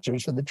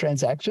manufacturers for the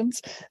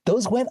transactions.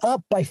 Those went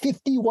up by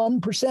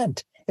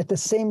 51% at the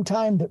same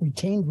time that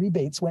retained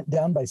rebates went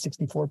down by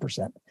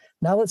 64%.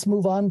 Now let's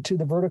move on to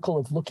the vertical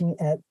of looking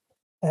at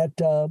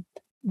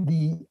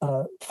the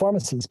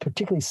pharmacies,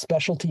 particularly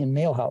specialty and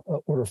mail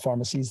order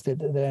pharmacies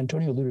that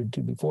Antonio alluded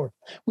to before.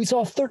 We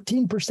saw a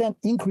 13%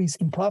 increase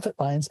in profit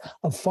lines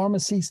of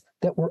pharmacies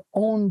that were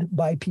owned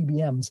by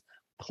PBMs,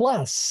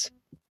 plus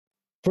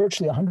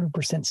virtually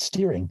 100%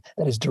 steering,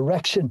 that is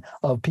direction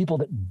of people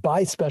that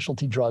buy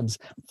specialty drugs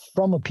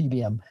from a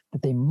PBM,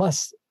 that they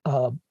must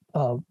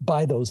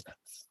buy those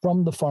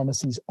from the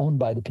pharmacies owned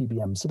by the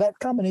PBM. So that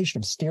combination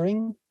of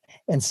steering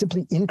and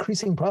simply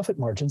increasing profit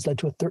margins led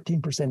to a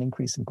 13%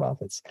 increase in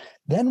profits.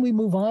 Then we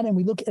move on and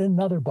we look at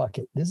another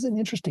bucket. This is an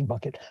interesting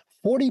bucket.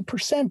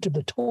 40% of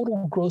the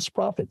total gross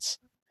profits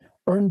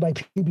earned by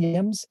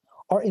PBMs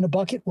are in a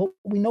bucket. Well,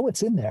 we know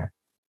it's in there.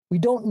 We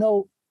don't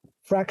know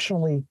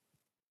fractionally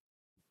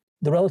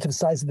the relative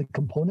size of the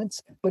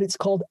components, but it's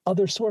called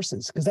other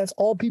sources because that's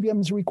all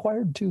PBMs are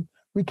required to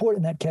report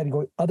in that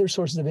category. Other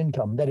sources of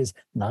income, that is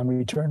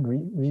non-returned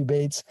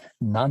rebates,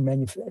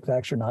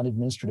 non-manufacturer,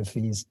 non-administrative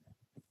fees,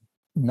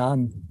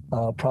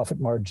 non-profit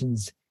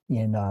margins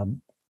in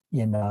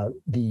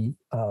the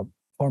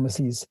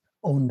pharmacies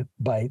owned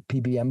by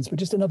PBMs, but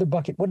just another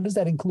bucket. What does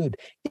that include?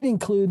 It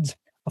includes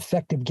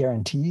effective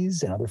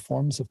guarantees and other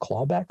forms of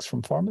clawbacks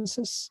from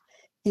pharmacists.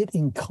 It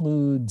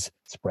includes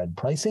spread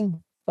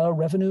pricing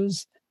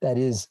revenues, that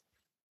is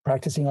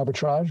practicing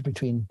arbitrage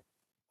between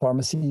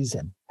pharmacies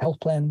and health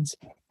plans,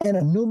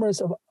 and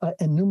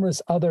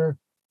numerous other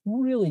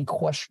really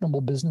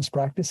questionable business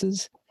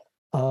practices.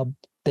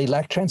 They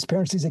lack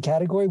transparency as a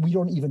category. We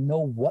don't even know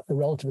what the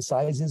relative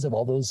size is of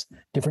all those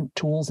different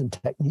tools and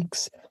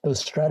techniques, those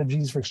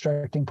strategies for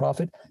extracting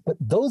profit. But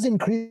those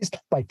increased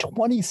by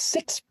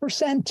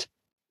 26%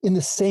 in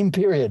the same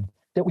period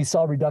that we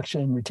saw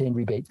reduction in retained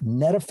rebate.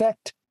 Net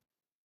effect,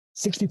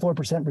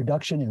 64%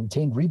 reduction in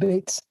retained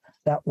rebates.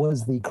 That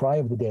was the cry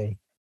of the day.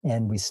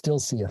 And we still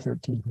see a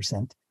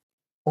 13%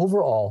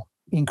 overall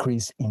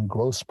increase in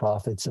gross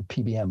profits of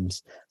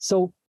PBMs.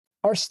 So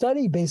our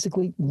study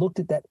basically looked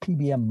at that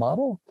PBM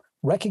model,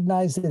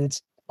 recognized that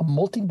it's a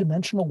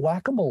multidimensional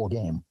whack-a-mole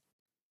game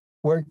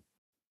where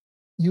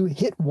you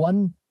hit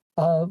one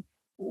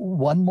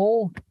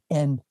mole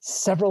and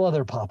several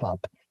other pop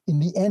up. In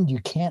the end, you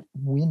can't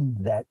win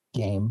that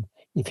game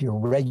if you're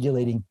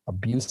regulating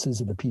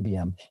abuses of the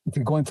PBM. If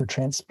you're going for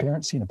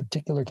transparency in a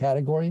particular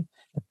category,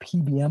 the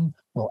PBM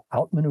will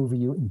outmaneuver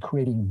you in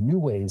creating new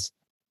ways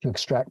to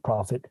extract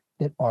profit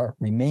that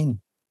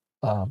remain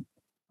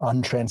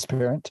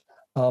untransparent.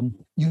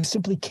 You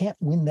simply can't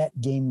win that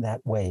game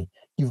that way.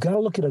 You've got to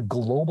look at a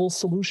global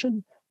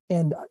solution.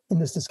 And in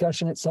this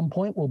discussion at some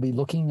point, we'll be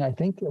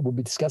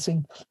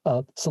discussing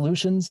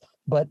solutions.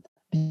 But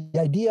the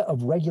idea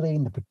of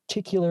regulating the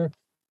particular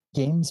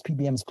games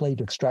PBMs play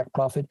to extract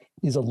profit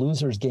is a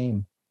loser's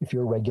game if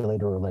you're a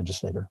regulator or a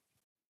legislator.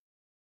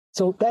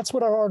 So that's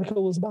what our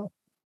article was about.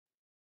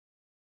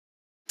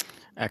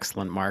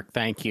 Excellent, Mark.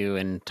 Thank you.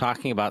 And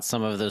talking about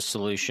some of those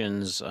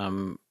solutions,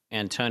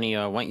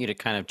 Antonio, I want you to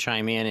kind of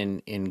chime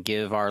in and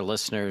give our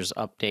listeners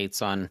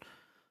updates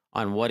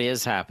on what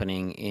is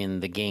happening in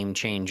the game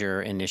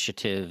changer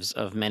initiatives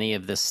of many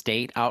of the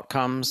state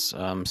outcomes,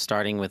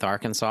 starting with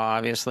Arkansas,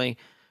 obviously,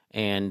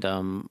 and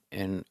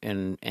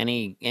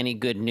any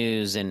good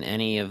news and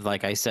any of,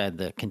 like I said,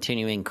 the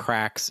continuing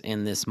cracks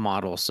in this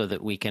model so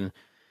that we can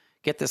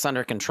get this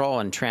under control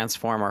and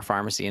transform our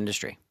pharmacy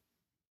industry.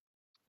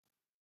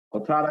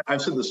 Well, Todd,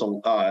 I've said this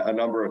a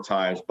number of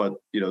times, but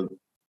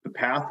the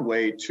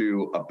pathway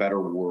to a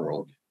better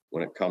world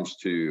when it comes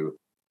to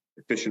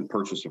efficient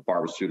purchase of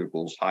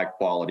pharmaceuticals, high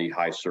quality,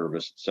 high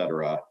service, et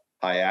cetera,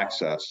 high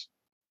access,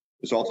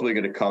 is ultimately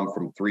going to come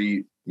from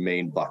three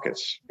main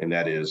buckets, and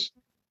that is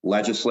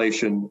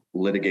legislation,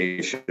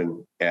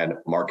 litigation, and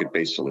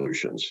market-based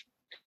solutions.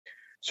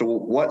 So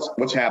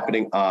what's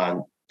happening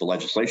on the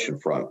legislation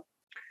front?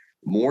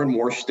 More and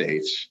more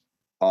states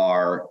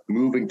are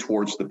moving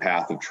towards the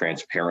path of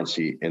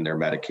transparency in their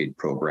Medicaid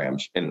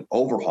programs and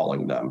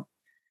overhauling them.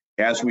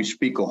 As we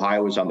speak,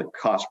 Ohio is on the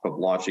cusp of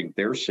launching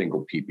their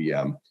single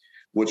PBM,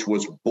 which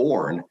was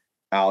born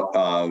out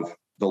of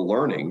the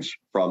learnings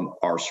from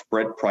our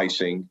spread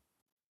pricing,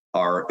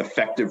 our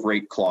effective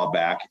rate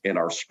clawback, and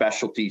our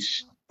specialty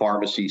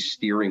pharmacy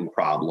steering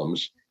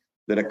problems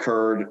that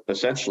occurred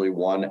essentially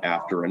one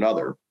after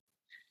another.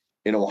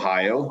 In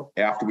Ohio,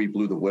 after we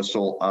blew the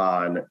whistle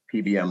on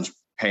PBMs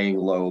paying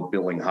low,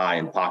 billing high,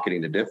 and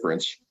pocketing the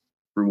difference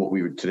through what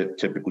we would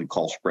typically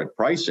call spread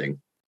pricing,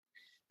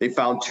 they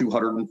found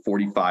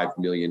 $245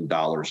 million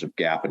of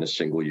gap in a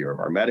single year of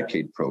our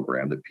Medicaid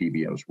program that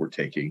PBMs were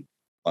taking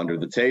under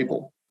the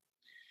table.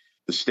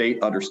 The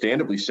state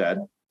understandably said,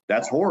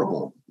 that's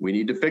horrible. We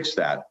need to fix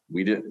that.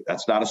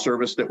 That's not a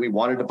service that we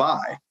wanted to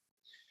buy.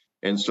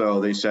 And so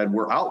they said,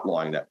 we're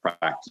outlawing that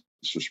practice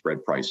of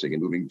spread pricing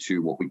and moving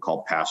to what we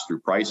call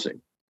pass-through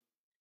pricing.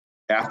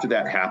 After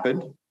that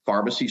happened,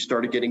 pharmacies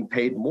started getting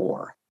paid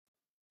more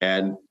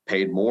and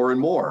paid more and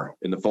more.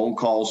 And the phone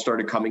calls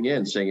started coming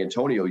in saying,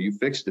 Antonio, you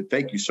fixed it.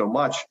 Thank you so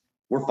much.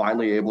 We're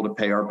finally able to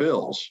pay our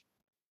bills.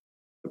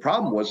 The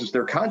problem was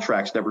their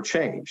contracts never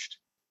changed.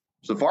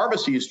 So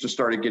pharmacies just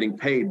started getting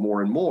paid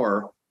more and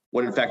more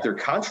when in fact their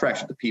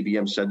contracts with the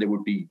PBM said they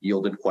would be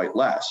yielded quite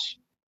less.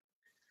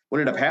 What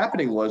ended up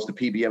happening was the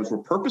PBMs were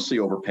purposely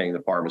overpaying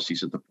the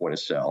pharmacies at the point of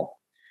sale,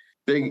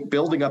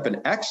 building up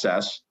an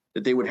excess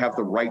that they would have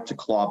the right to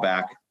claw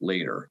back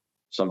later,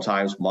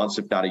 sometimes months,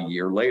 if not a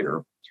year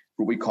later,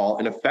 what we call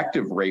an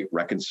effective rate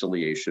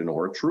reconciliation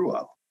or a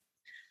true-up.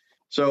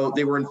 So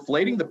they were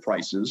inflating the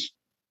prices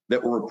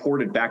that were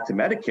reported back to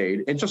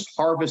Medicaid and just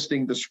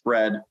harvesting the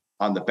spread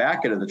on the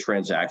back end of the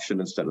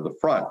transaction instead of the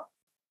front.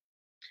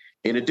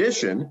 In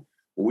addition,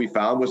 what we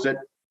found was that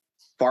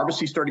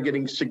pharmacies started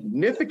getting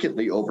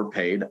significantly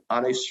overpaid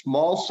on a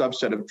small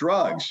subset of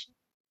drugs,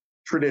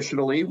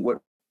 traditionally what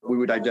we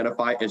would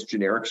identify as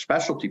generic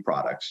specialty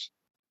products.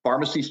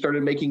 Pharmacies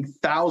started making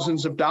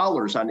thousands of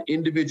dollars on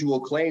individual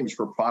claims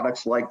for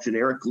products like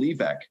generic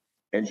Gleevec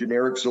and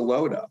generic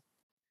Xeloda.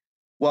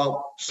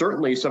 Well,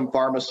 certainly some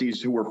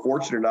pharmacies who were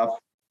fortunate enough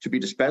to be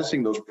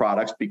dispensing those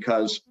products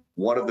because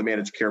one of the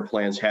managed care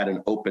plans had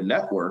an open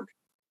network,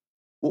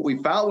 what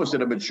we found was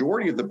that a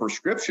majority of the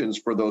prescriptions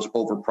for those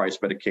overpriced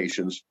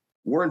medications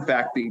were in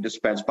fact being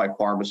dispensed by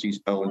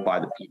pharmacies owned by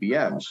the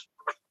PBMs.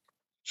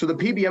 So the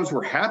PBMs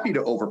were happy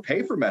to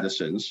overpay for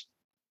medicines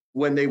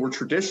when they were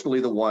traditionally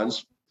the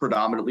ones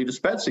predominantly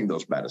dispensing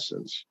those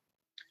medicines.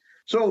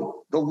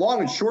 So the long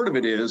and short of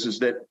it is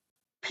that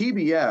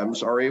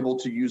PBMs are able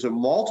to use a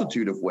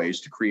multitude of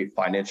ways to create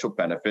financial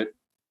benefit,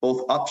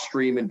 both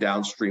upstream and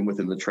downstream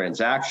within the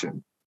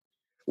transaction.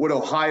 What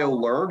Ohio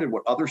learned and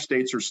what other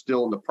states are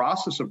still in the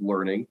process of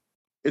learning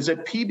is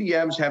that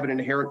PBMs have an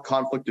inherent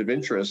conflict of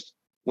interest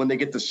when they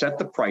get to set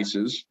the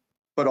prices,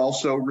 but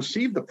also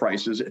receive the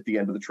prices at the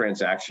end of the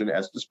transaction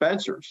as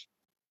dispensers.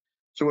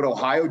 So what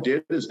Ohio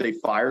did is they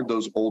fired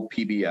those old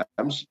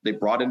PBMs, they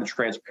brought in a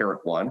transparent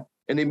one,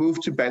 and they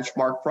moved to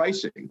benchmark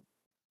pricing,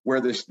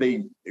 where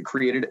they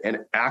created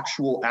an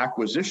actual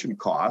acquisition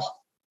cost,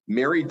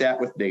 married that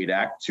with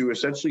NADAC to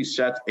essentially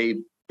set a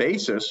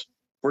basis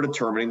for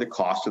determining the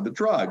cost of the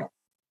drug,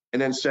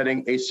 and then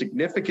setting a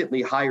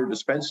significantly higher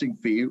dispensing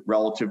fee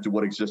relative to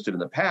what existed in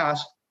the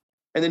past,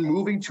 and then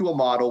moving to a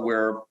model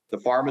where the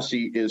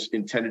pharmacy is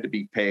intended to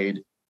be paid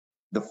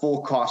the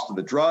full cost of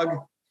the drug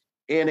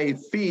and a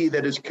fee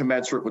that is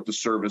commensurate with the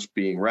service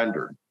being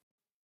rendered.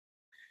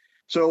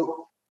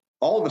 So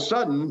all of a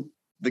sudden,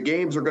 the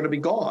games are going to be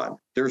gone.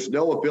 There's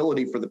no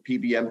ability for the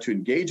PBM to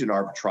engage in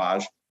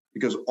arbitrage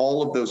because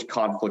all of those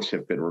conflicts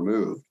have been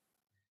removed.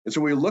 And so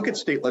when we look at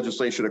state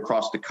legislation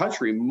across the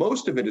country,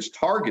 most of it is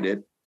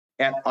targeted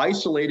at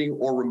isolating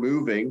or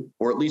removing,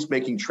 or at least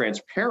making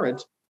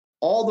transparent,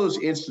 all those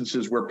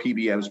instances where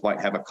PBMs might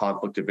have a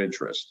conflict of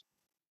interest,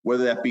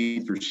 whether that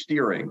be through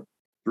steering,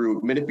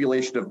 through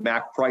manipulation of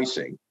MAC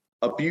pricing,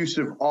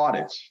 abusive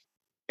audits,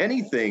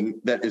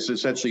 anything that is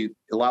essentially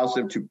allows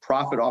them to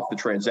profit off the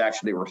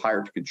transaction they were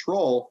hired to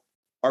control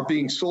are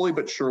being slowly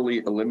but surely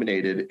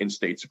eliminated in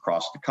states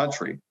across the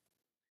country.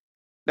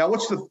 Now,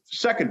 what's the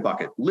second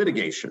bucket?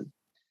 Litigation.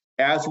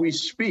 As we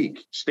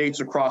speak,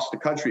 states across the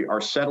country are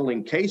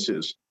settling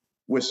cases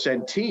with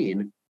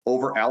Centene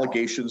over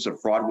allegations of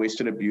fraud, waste,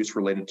 and abuse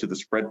related to the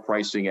spread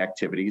pricing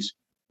activities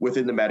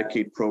within the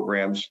Medicaid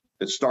programs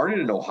that started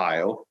in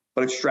Ohio,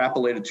 but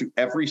extrapolated to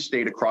every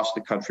state across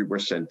the country where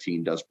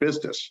Centene does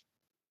business.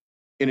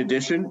 In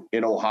addition,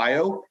 in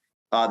Ohio,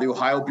 the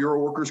Ohio Bureau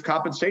of Workers'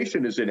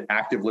 Compensation is in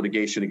active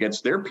litigation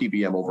against their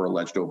PBM over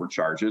alleged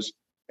overcharges,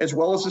 as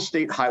well as the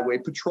State Highway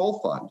Patrol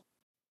Fund.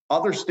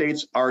 Other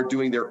states are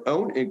doing their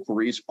own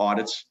inquiries,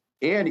 audits,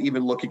 and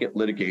even looking at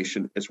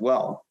litigation as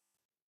well.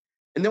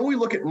 And then we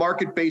look at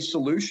market-based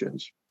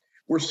solutions.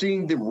 We're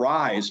seeing the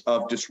rise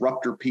of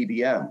disruptor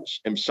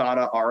PBMs,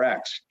 Emsana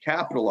RX,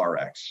 Capital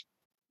RX,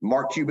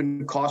 Mark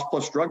Cuban Cost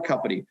Plus Drug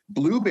Company,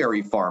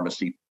 Blueberry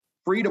Pharmacy,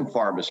 Freedom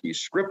Pharmacy,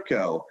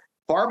 Scriptco,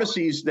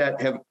 pharmacies that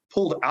have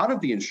pulled out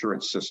of the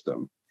insurance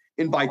system,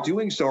 and by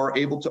doing so are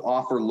able to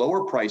offer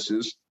lower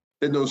prices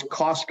than those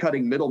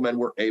cost-cutting middlemen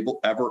were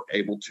ever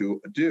able to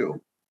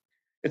do.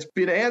 It's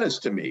bananas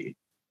to me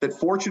that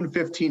Fortune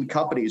 15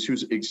 companies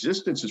whose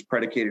existence is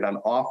predicated on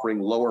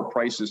offering lower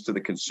prices to the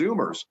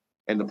consumers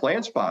and the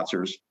plan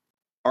sponsors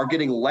are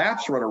getting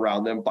laps run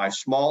around them by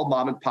small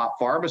mom and pop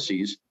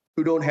pharmacies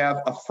who don't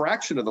have a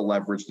fraction of the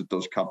leverage that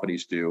those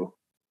companies do.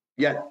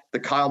 Yet the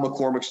Kyle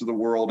McCormicks of the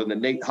world and the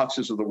Nate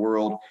Huxes of the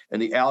world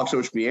and the Alex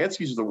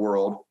Oshmianskis of the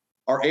world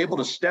are able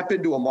to step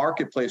into a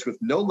marketplace with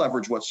no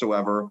leverage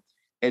whatsoever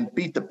and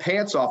beat the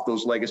pants off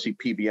those legacy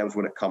PBMs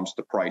when it comes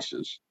to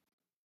prices.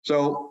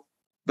 So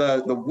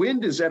the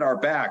wind is at our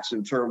backs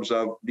in terms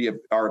of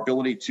our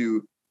ability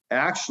to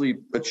actually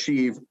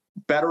achieve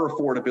better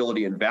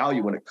affordability and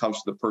value when it comes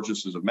to the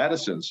purchases of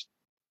medicines.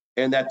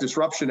 And that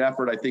disruption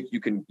effort, I think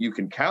you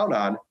can count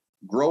on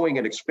growing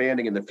and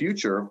expanding in the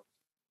future,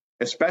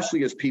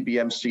 especially as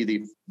PBMs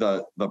see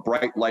the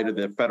bright light of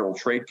the Federal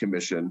Trade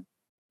Commission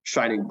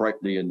shining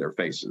brightly in their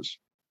faces.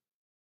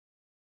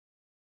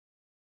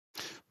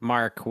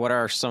 Mark, what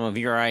are some of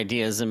your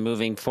ideas in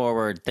moving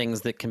forward,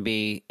 things that can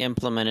be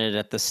implemented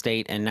at the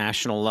state and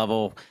national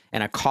level,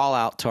 and a call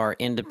out to our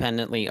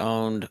independently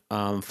owned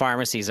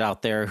pharmacies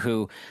out there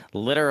who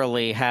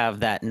literally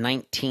have that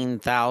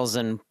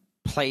 19,000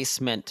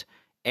 placement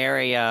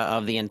area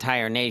of the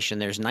entire nation?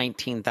 There's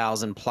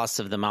 19,000 plus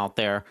of them out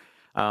there.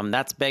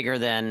 That's bigger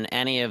than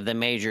any of the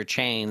major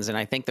chains, and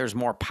I think there's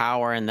more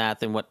power in that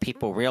than what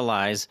people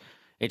realize.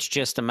 It's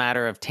just a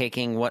matter of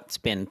taking what's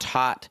been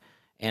taught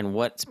and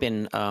what's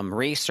been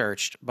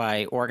researched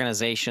by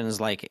organizations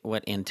like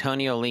what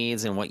Antonio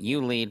leads and what you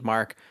lead,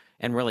 Mark,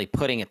 and really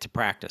putting it to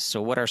practice.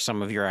 So what are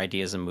some of your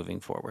ideas in moving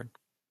forward?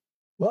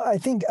 Well, I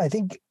think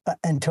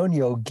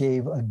Antonio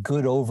gave a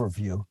good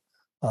overview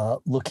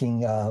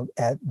looking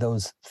at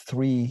those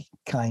three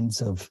kinds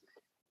of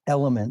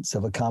elements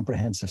of a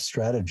comprehensive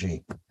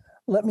strategy.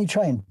 Let me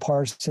try and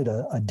parse it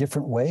a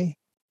different way.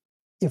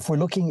 If we're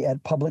looking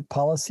at public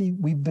policy,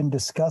 we've been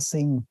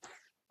discussing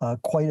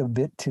quite a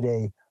bit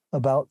today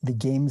about the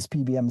games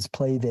PBMs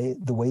play,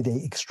 the way they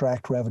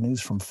extract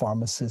revenues from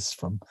pharmacists,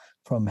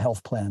 from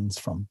health plans,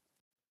 from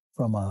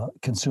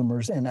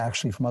consumers, and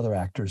actually from other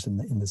actors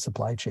in the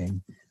supply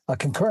chain,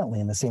 concurrently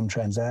in the same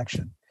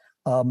transaction.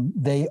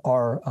 They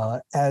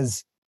are,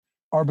 as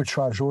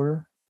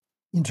arbitrageur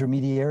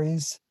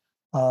intermediaries,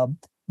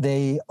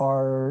 they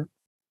are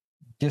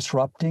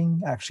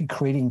disrupting, actually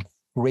creating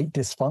great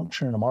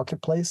dysfunction in a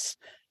marketplace,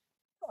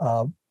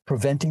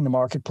 preventing the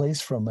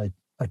marketplace from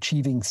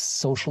achieving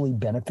socially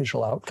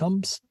beneficial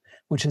outcomes,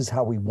 which is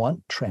how we want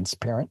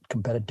transparent,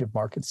 competitive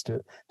markets to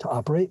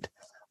operate.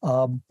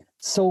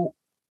 So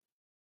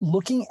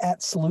looking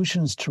at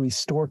solutions to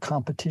restore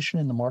competition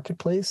in the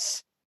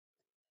marketplace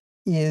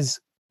is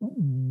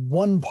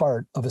one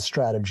part of a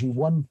strategy,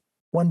 one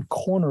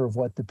corner of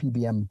what the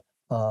PBM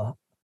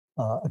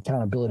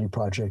Accountability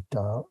Project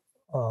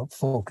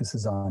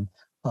focuses on.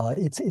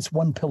 It's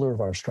one pillar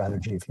of our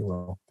strategy, if you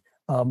will.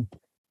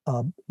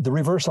 The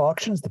reverse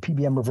auctions, the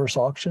PBM reverse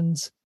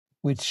auctions,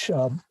 which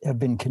have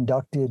been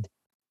conducted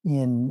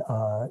in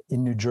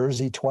New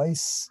Jersey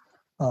twice,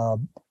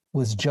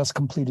 was just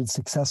completed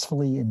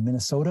successfully in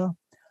Minnesota,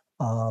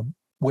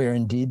 where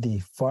indeed the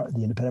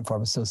Independent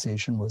Pharmacists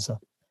Association was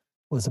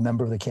a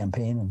member of the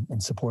campaign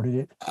and supported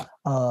it.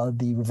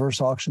 The reverse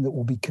auction that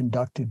will be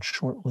conducted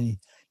shortly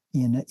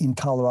in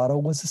Colorado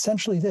was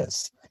essentially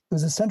this. It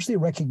was essentially a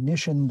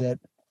recognition that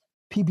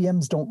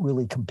PBMs don't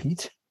really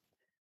compete.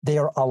 They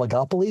are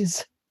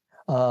oligopolies.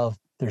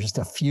 There's just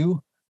a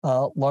few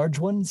large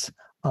ones.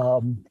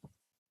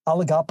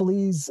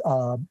 Oligopolies,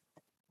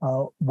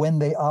 when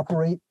they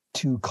operate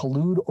to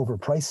collude over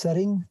price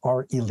setting,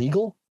 are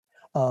illegal.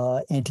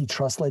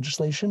 Antitrust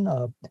legislation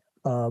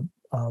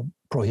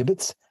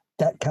prohibits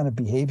that kind of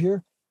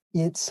behavior.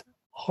 It's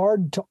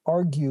hard to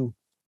argue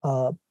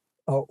or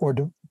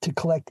to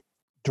collect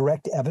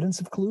direct evidence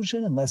of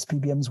collusion unless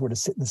PBMs were to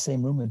sit in the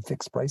same room and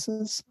fix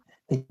prices.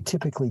 They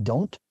typically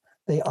don't.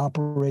 They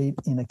operate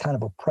in a kind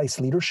of a price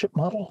leadership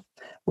model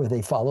where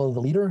they follow the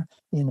leader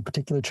in a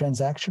particular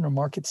transaction or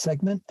market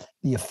segment.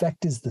 The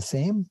effect is the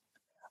same.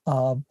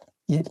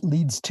 It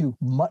leads to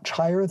much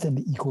higher than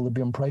the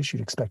equilibrium price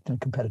you'd expect in a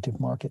competitive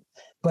market.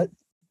 But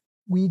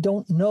we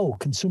don't know,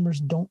 consumers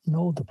don't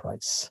know the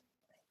price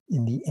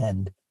in the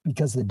end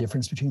because of the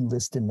difference between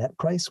list and net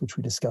price, which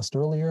we discussed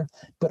earlier,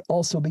 but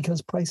also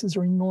because prices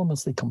are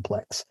enormously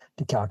complex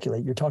to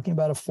calculate. You're talking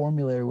about a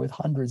formulary with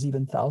hundreds,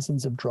 even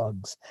thousands of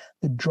drugs.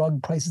 The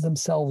drug prices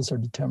themselves are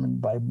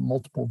determined by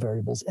multiple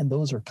variables, and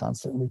those are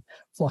constantly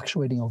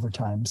fluctuating over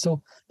time.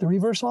 So the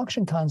reverse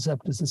auction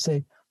concept is to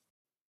say,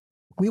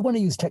 we want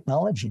to use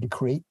technology to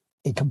create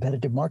a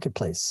competitive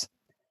marketplace.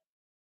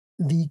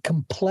 The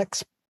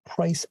complex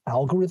price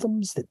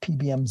algorithms that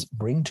PBMs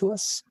bring to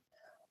us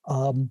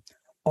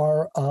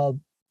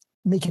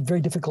make it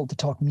very difficult to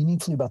talk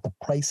meaningfully about the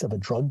price of a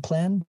drug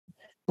plan,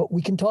 but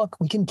we can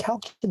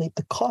calculate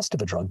the cost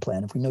of a drug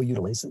plan if we know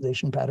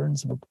utilization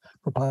patterns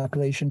for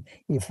population,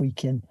 if we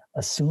can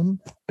assume,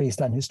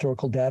 based on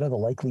historical data, the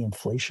likely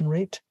inflation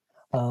rate,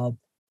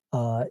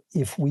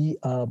 if we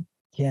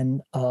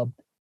can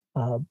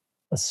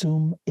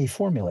assume a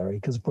formulary,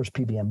 because of course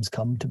PBMs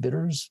come to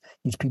bidders,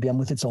 each PBM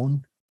with its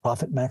own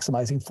profit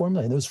maximizing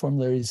formula, and those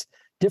formularies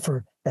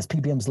differ as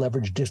PBMs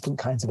leverage different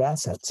kinds of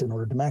assets in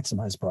order to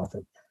maximize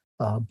profit.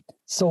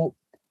 So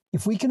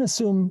if we can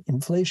assume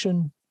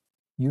inflation,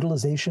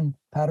 utilization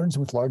patterns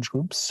with large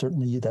groups,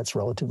 certainly that's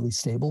relatively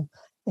stable,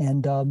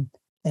 and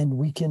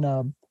we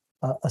can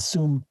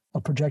assume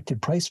a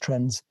projected price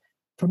trends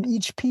from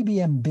each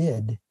PBM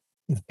bid.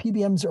 If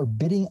PBMs are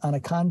bidding on a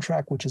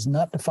contract which is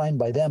not defined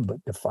by them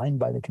but defined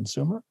by the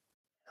consumer,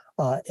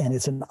 and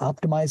it's an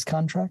optimized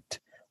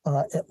contract,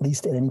 at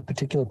least at any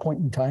particular point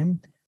in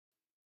time,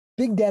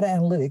 big data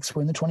analytics,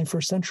 we're in the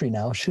 21st century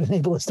now, should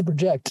enable us to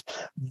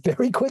project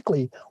very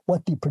quickly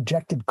what the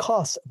projected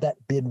cost of that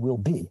bid will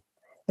be.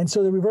 And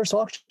so the reverse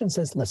auction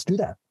says, let's do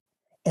that.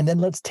 And then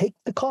let's take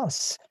the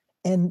costs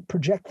and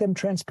project them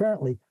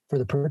transparently for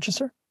the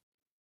purchaser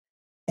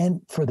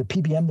and for the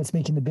PBM that's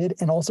making the bid,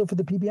 and also for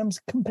the PBM's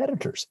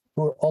competitors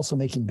who are also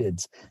making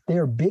bids. They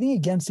are bidding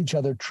against each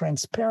other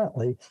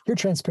transparently. Here,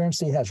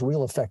 transparency has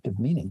real effective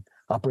meaning,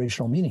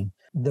 operational meaning.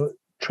 The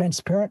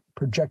transparent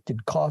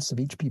projected costs of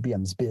each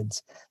PBM's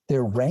bids,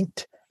 they're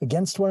ranked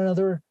against one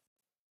another.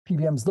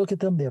 PBMs look at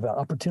them, they have an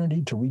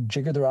opportunity to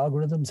rejigger their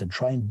algorithms and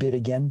try and bid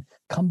again.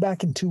 Come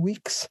back in 2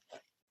 weeks,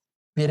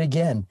 bid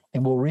again,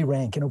 and we'll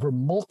re-rank. And over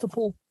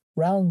multiple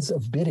rounds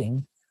of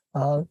bidding,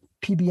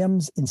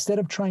 PBMs, instead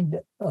of trying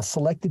to, a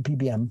selected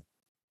PBM,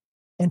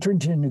 enter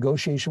into a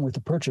negotiation with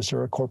the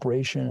purchaser, a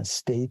corporation, a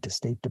state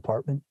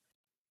department,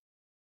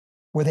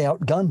 where they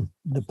outgun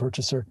the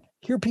purchaser.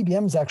 Here,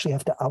 PBMs actually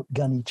have to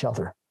outgun each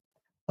other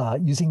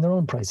using their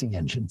own pricing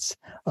engines,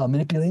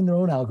 manipulating their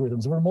own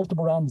algorithms. Over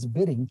multiple rounds of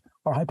bidding,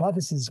 our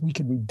hypothesis is we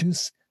could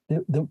reduce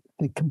the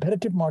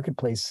competitive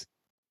marketplace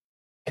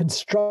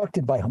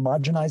constructed by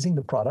homogenizing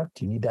the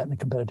product. You need that in a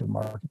competitive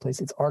marketplace.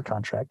 It's our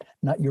contract,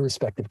 not your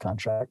respective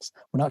contracts.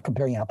 We're not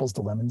comparing apples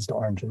to lemons to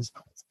oranges.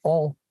 It's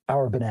all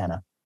our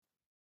banana.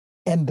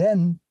 And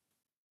then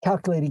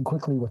calculating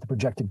quickly what the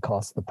projected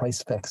cost of the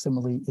price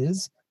facsimile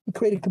is, we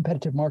create a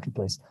competitive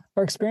marketplace.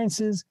 Our experience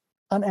is,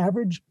 on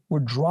average, we're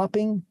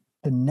dropping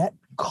the net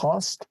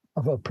cost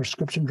of a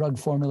prescription drug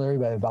formulary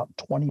by about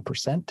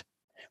 20%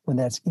 when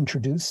that's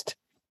introduced.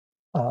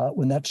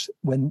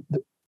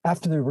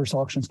 After the reverse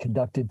auction is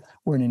conducted,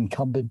 where an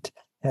incumbent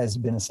has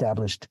been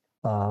established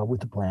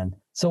with the plan.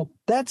 So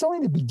that's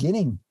only the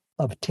beginning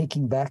of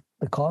taking back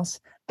the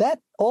costs. That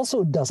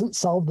also doesn't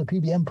solve the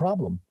PBM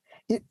problem.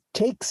 It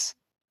takes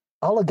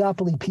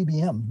oligopoly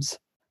PBMs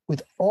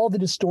with all the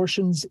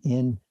distortions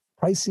in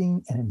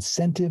pricing and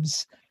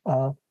incentives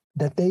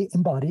that they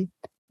embody.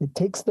 It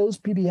takes those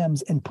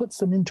PBMs and puts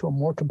them into a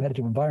more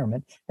competitive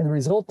environment. And the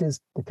result is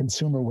the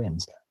consumer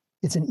wins.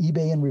 It's an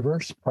eBay in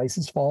reverse.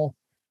 Prices fall.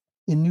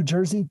 In New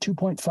Jersey,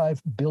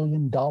 $2.5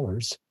 billion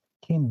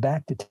came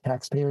back to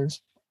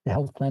taxpayers, the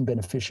health plan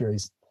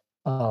beneficiaries,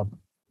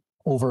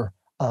 over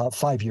a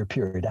 5-year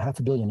period,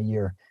 $500 million a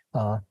year.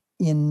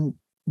 In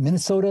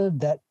Minnesota,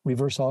 that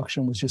reverse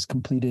auction was just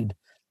completed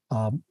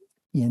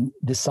in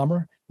this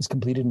summer. It was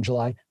completed in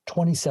July,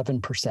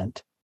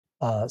 27%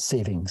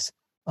 savings.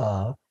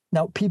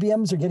 Now,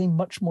 PBMs are getting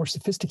much more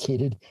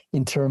sophisticated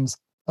in terms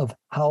of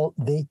how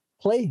they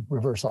play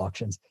reverse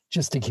auctions.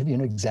 Just to give you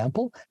an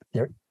example,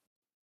 they're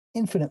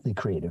infinitely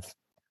creative,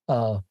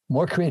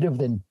 more creative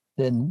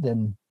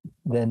than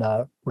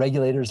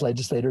regulators,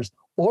 legislators,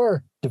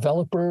 or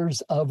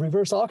developers of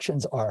reverse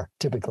auctions are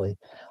typically.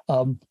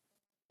 In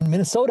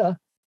Minnesota,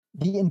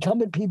 the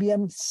incumbent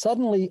PBM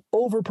suddenly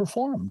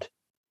overperformed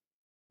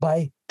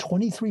by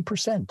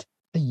 23%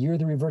 the year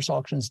the reverse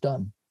auction is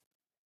done.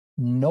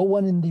 No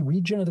one in the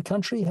region of the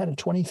country had a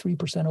 23%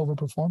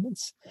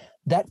 overperformance.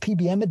 That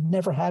PBM had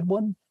never had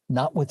one,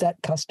 not with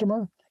that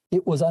customer.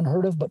 It was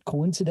unheard of, but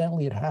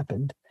coincidentally it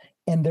happened.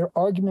 And their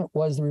argument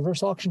was the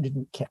reverse auction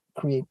didn't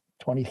create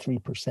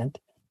 23%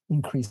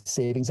 increased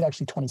savings,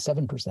 actually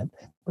 27%,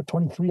 but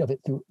 23 of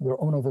it through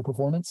their own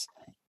overperformance.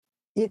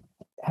 It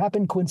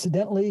happened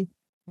coincidentally,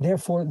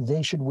 therefore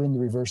they should win the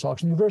reverse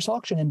auction. The reverse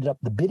auction ended up,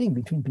 the bidding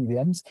between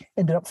PBMs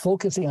ended up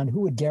focusing on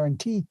who would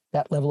guarantee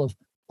that level of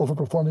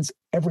overperformance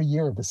every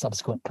year of the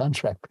subsequent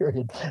contract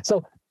period.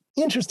 So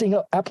interesting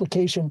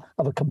application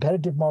of a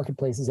competitive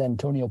marketplace, as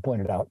Antonio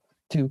pointed out,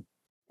 to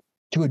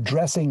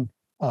addressing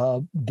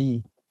or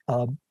to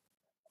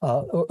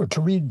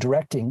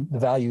redirecting the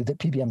value that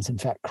PBMs in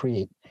fact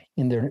create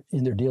in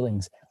their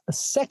dealings. A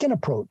second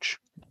approach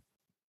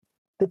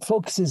that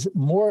focuses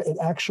more at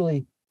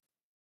actually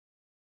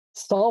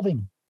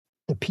solving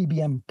the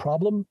PBM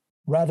problem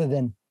rather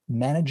than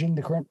managing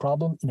the current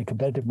problem in a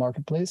competitive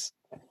marketplace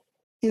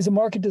is a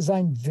market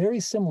design very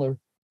similar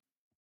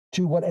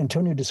to what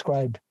Antonio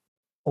described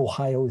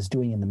Ohio is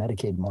doing in the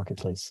Medicaid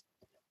marketplace.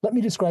 Let me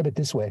describe it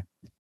this way.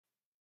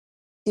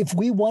 If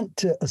we want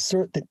to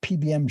assert that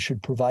PBM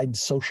should provide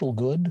social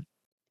good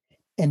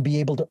and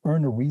be able to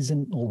earn a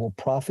reasonable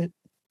profit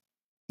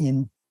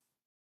in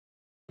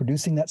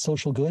producing that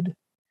social good,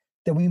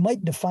 then we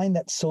might define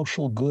that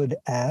social good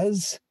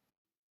as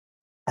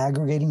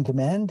aggregating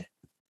demand,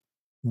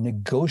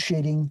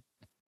 negotiating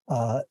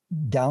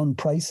down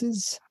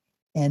prices,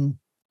 and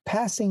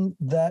passing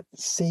that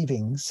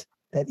savings,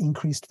 that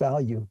increased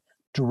value,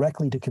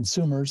 directly to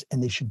consumers,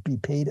 and they should be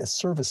paid a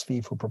service fee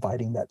for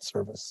providing that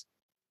service.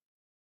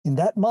 In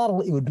that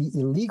model, it would be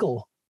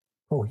illegal,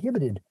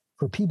 prohibited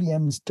for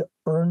PBMs to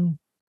earn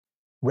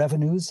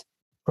revenues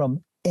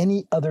from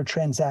any other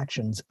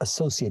transactions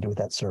associated with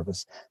that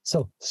service.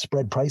 So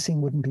spread pricing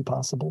wouldn't be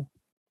possible.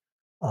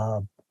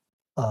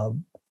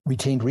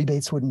 Retained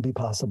rebates wouldn't be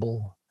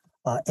possible.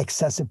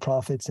 Excessive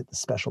profits at the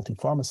specialty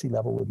pharmacy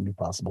level wouldn't be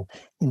possible.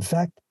 In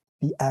fact,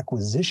 the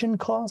acquisition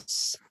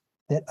costs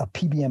that a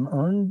PBM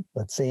earned,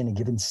 let's say in a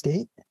given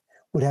state,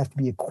 would have to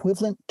be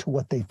equivalent to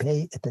what they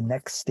pay at the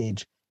next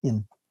stage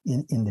in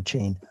the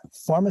chain.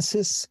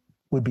 Pharmacists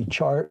would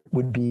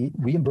be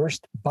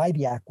reimbursed by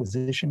the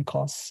acquisition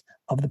costs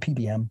of the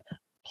PBM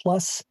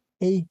plus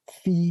a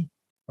fee,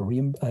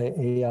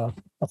 a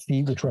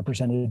fee which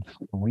represented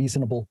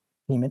reasonable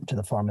payment to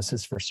the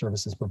pharmacist for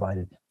services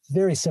provided.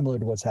 Very similar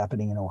to what's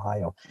happening in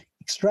Ohio.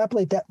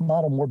 Extrapolate that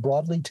model more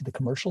broadly to the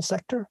commercial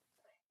sector,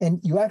 and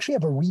you actually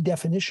have a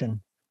redefinition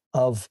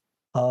of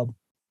the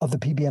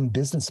PBM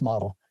business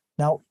model.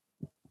 Now,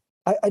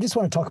 I just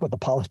want to talk about the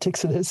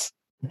politics of this.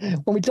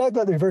 When we talk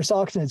about the reverse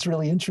auction, it's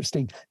really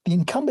interesting. The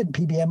incumbent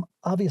PBM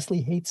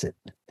obviously hates it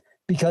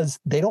because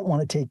they don't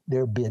want to take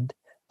their bid.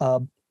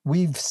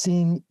 We've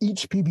seen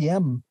each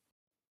PBM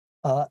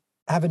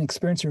have an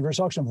experience in reverse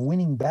auction of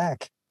winning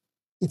back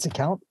its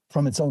account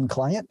from its own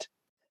client,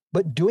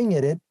 but doing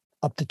it at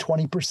up to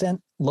 20%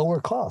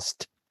 lower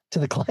cost to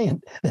the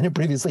client than it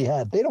previously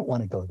had. They don't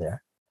want to go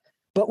there.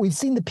 But we've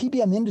seen the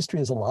PBM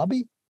industry as a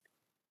lobby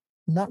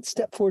not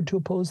step forward to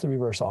oppose the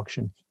reverse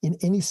auction in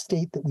any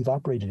state that we've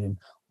operated in.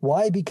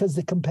 Why? Because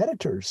the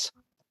competitors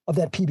of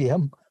that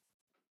PBM,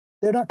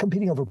 they're not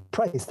competing over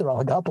price, they're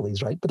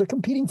oligopolies, right? But they're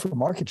competing for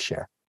market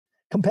share.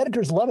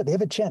 Competitors love it. They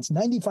have a chance.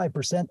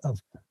 95%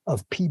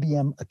 of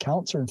PBM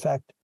accounts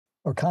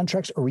or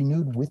contracts are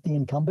renewed with the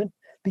incumbent,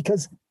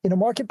 because in a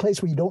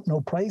marketplace where you don't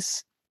know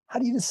price, how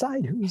do you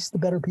decide who's the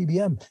better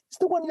PBM? It's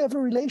the one you have a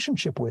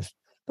relationship with,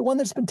 the one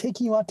that's been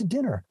taking you out to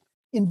dinner,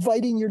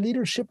 inviting your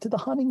leadership to the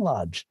hunting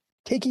lodge,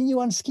 taking you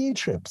on ski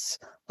trips,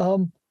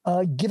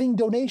 giving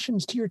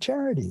donations to your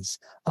charities.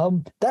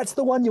 That's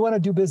the one you want to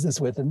do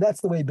business with, and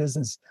that's the way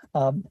business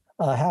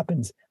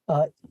happens.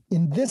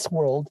 In this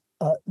world,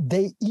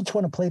 they each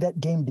want to play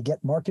that game to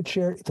get market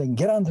share. If they can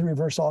get on the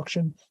reverse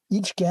auction,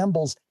 each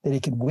gambles that he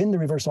can win the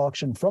reverse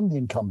auction from the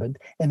incumbent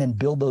and then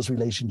build those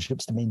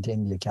relationships to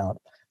maintain the account.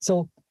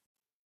 So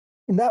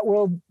in that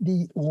world,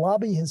 the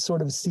lobby has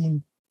sort of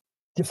seen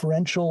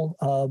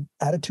differential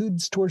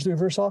attitudes towards the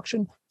reverse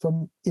auction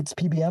from its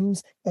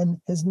PBMs and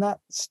has not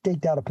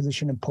staked out a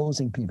position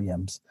opposing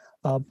PBMs.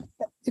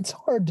 It's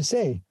hard to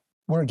say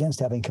we're against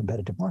having a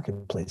competitive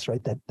marketplace,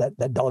 right?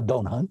 That dog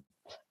don't hunt.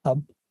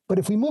 But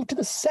if we move to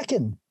the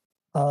second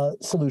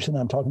solution that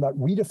I'm talking about,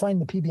 redefine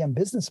the PBM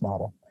business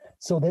model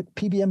so that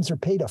PBMs are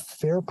paid a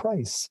fair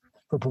price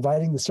for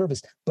providing the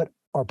service, but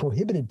are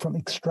prohibited from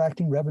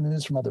extracting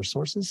revenues from other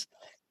sources.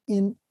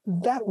 In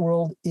that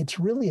world, it's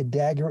really a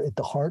dagger at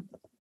the heart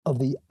of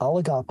the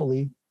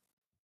oligopoly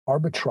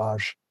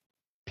arbitrage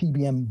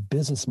PBM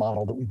business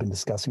model that we've been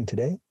discussing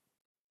today.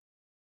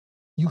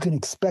 You can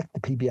expect the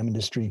PBM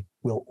industry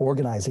will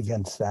organize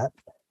against that,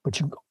 but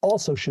you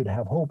also should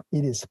have hope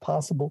it is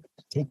possible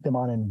to take them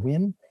on and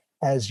win,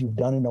 as you've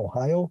done in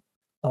Ohio.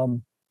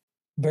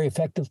 Very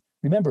effective.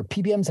 Remember,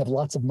 PBMs have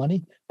lots of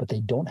money, but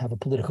they don't have a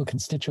political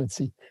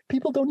constituency.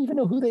 People don't even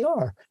know who they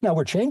are. Now,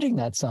 we're changing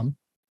that some,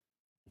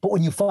 but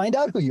when you find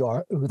out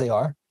who they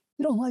are,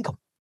 you don't like them.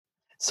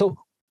 So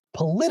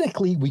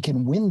politically, we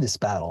can win this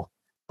battle,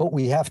 but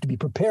we have to be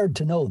prepared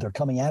to know they're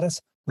coming at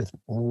us with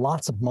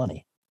lots of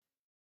money.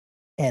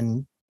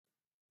 And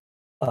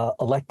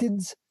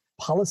electeds,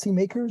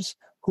 policymakers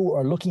who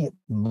are looking at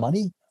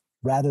money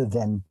rather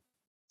than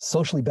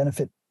socially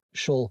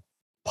beneficial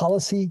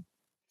policy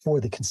for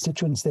the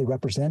constituents they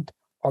represent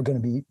are going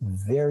to be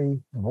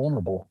very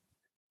vulnerable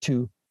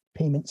to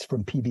payments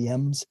from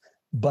PBMs.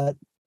 But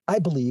I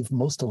believe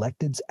most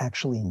electeds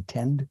actually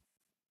intend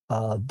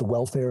the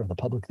welfare of the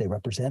public they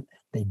represent.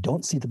 They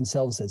don't see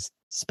themselves as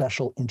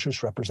special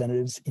interest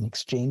representatives in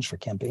exchange for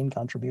campaign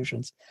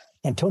contributions.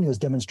 Antonio has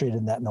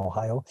demonstrated that in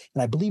Ohio,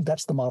 and I believe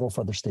that's the model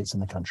for other states in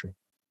the country.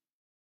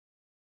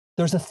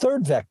 There's a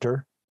third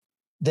vector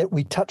that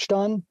we touched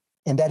on,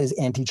 and that is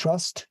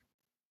antitrust.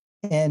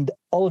 And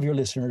all of your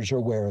listeners are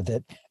aware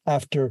that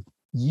after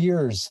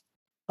years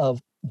of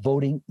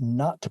voting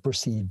not to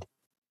proceed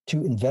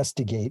to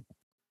investigate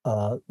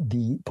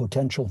the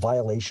potential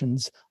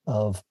violations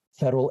of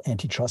federal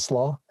antitrust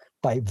law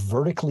by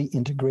vertically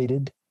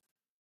integrated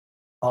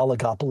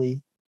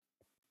oligopoly,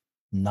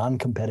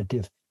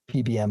 non-competitive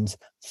PBMs,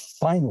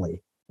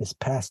 finally, this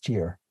past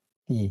year,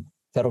 the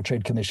Federal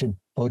Trade Commission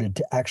voted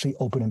to actually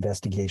open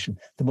investigation.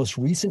 The most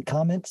recent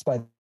comments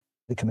by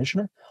the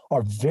commissioner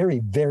are very,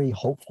 very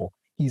hopeful.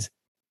 He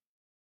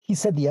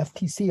said the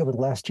FTC over the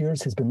last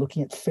years has been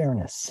looking at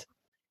fairness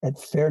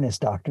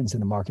doctrines in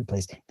the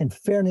marketplace. And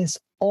fairness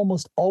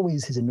almost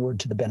always is inured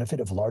to the benefit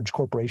of large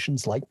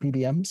corporations like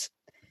PBMs.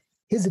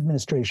 His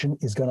administration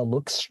is going to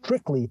look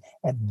strictly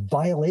at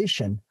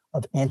violation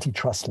of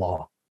antitrust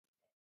law.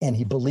 And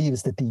he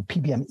believes that the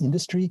PBM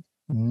industry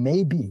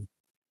may be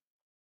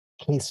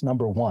case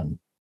number one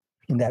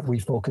in that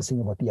refocusing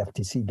of what the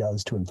FTC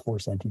does to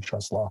enforce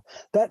antitrust law.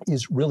 That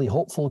is really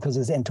hopeful because,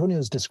 as Antonio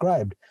has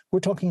described, we're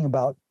talking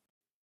about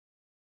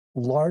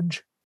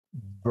large,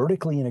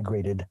 vertically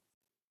integrated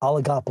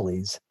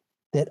oligopolies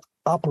that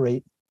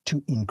operate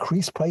to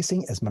increase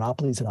pricing, as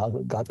monopolies and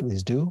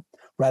oligopolies do,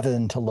 rather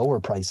than to lower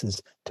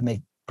prices to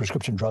make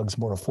prescription drugs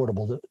more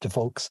affordable to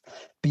folks.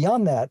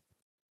 Beyond that,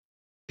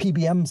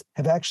 PBMs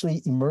have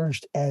actually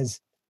emerged as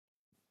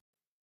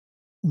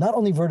not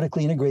only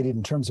vertically integrated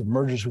in terms of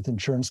mergers with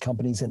insurance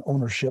companies and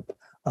ownership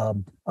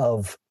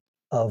of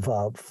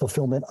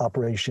fulfillment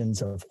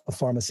operations of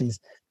pharmacies,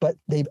 but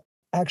they've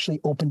actually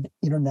opened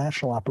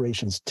international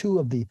operations. Two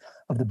of the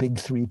big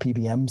three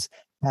PBMs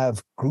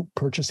have group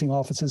purchasing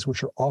offices,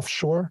 which are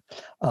offshore,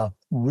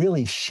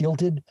 really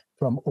shielded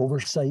from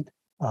oversight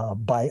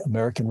by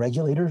American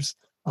regulators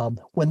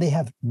when they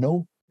have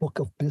no book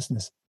of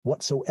business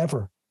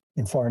whatsoever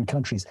in foreign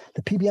countries.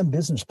 The PBM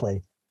business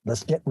play,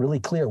 let's get really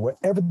clear,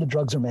 wherever the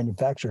drugs are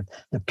manufactured,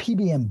 the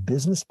PBM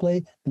business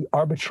play, the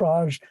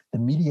arbitrage, the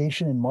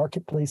mediation in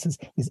marketplaces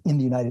is in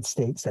the United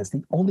States. That's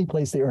the only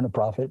place they earn a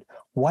profit.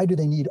 Why do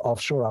they need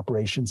offshore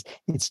operations?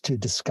 It's to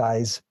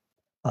disguise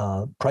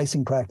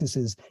pricing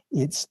practices.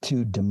 It's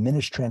to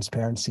diminish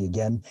transparency.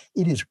 Again,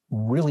 it is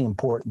really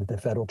important that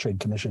the Federal Trade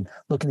Commission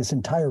look at this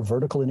entire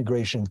vertical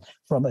integration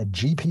from a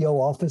GPO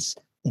office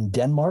in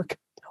Denmark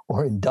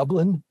or in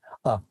Dublin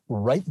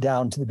right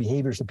down to the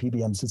behaviors of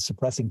PBMs and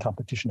suppressing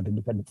competition of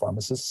independent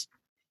pharmacists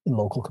in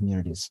local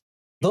communities.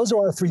 Those are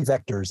our three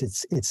vectors.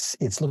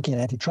 It's looking at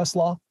antitrust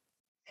law.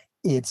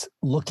 It's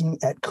looking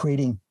at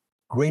creating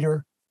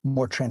greater,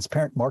 more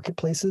transparent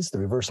marketplaces, the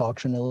reverse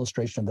auction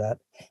illustration of that.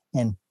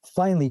 And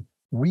finally,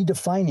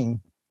 redefining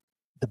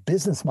the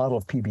business model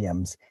of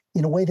PBMs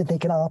in a way that they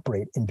can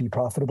operate and be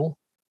profitable,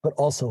 but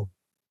also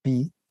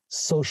be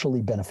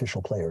socially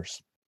beneficial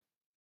players.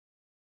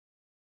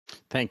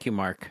 Thank you,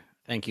 Mark.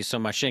 Thank you so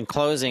much. In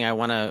closing, I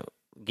want to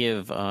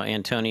give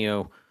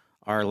Antonio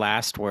our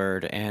last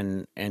word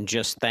and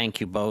just thank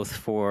you both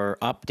for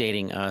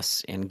updating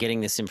us and getting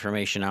this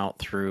information out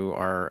through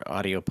our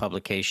audio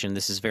publication.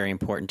 This is very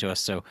important to us.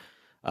 So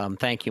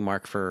thank you,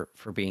 Mark, for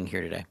being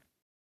here today.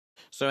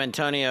 So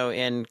Antonio,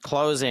 in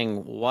closing,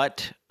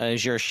 what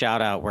is your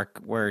shout out?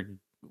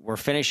 We're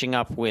finishing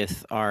up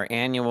with our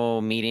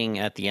annual meeting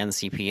at the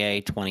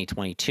NCPA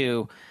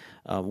 2022.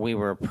 We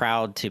were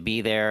proud to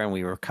be there, and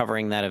we were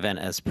covering that event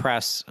as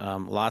press.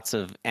 Lots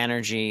of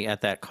energy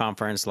at that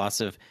conference,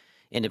 lots of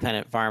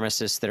independent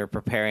pharmacists that are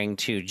preparing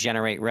to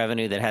generate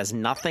revenue that has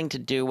nothing to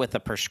do with a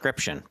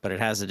prescription, but it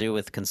has to do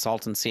with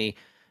consultancy,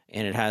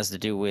 and it has to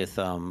do with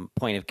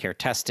point-of-care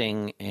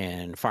testing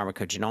and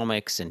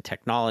pharmacogenomics and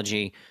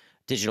technology,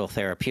 digital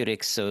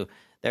therapeutics. So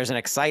there's an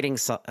exciting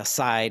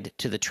side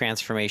to the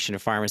transformation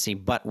of pharmacy,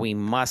 but we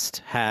must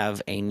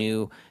have a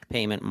new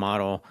payment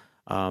model.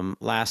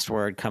 Last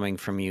word coming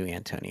from you,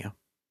 Antonio.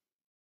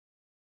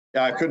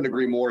 Yeah, I couldn't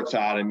agree more,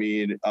 Todd. I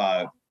mean,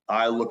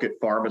 I look at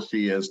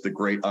pharmacy as the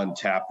great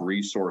untapped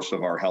resource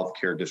of our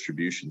healthcare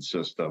distribution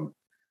system.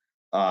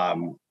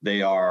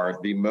 They are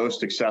the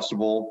most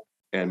accessible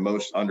and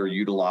most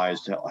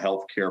underutilized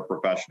healthcare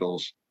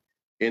professionals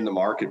in the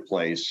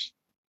marketplace.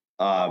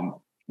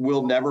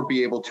 We'll never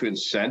be able to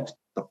incent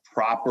the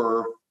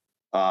proper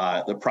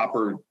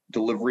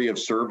delivery of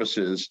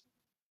services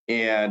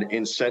and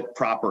incent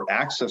proper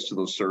access to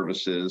those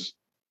services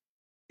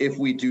if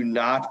we do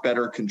not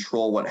better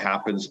control what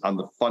happens on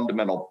the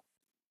fundamental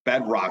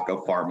bedrock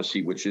of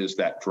pharmacy, which is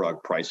that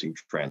drug pricing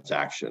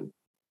transaction.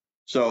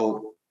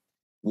 So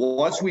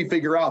once we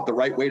figure out the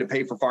right way to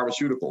pay for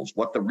pharmaceuticals,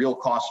 what the real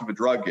cost of a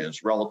drug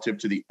is relative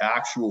to the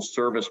actual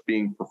service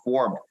being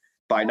performed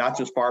by not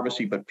just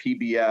pharmacy, but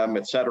PBM,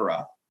 et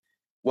cetera.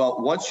 Well,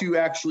 once you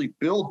actually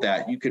build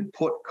that, you can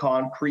put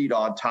concrete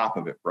on top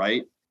of it,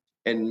 right?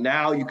 And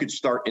now you could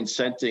start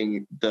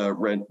incenting the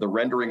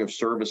rendering of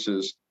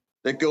services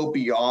that go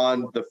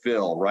beyond the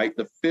fill, right?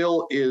 The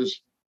fill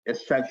is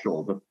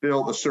essential.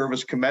 The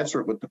service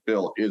commensurate with the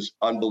fill is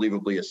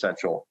unbelievably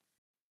essential.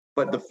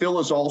 But the fill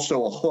is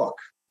also a hook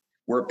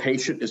where a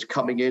patient is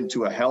coming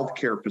into a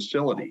healthcare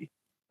facility.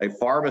 A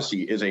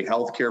pharmacy is a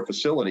healthcare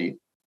facility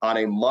on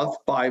a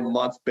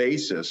month-by-month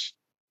basis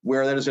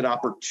where there is an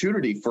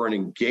opportunity for an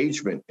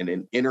engagement and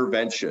an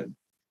intervention.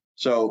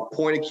 So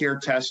point-of-care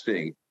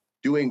testing,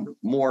 doing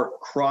more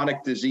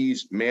chronic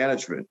disease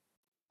management,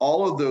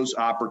 all of those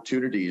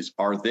opportunities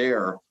are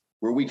there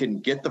where we can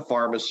get the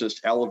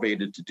pharmacist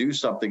elevated to do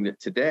something that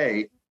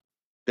today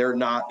they're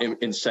not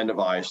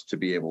incentivized to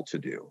be able to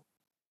do.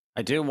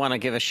 I do want to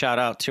give a shout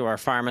out to our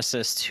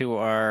pharmacists who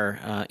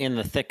are in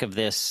the thick of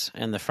this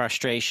and the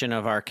frustration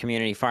of our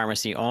community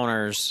pharmacy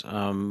owners.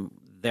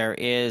 There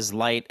is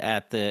light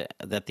at the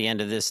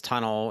end of this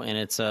tunnel, and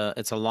it's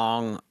a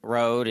long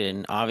road.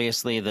 And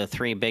obviously, the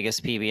three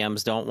biggest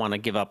PBMs don't want to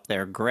give up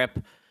their grip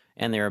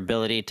and their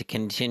ability to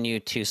continue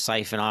to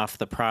siphon off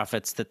the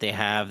profits that they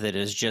have that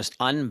is just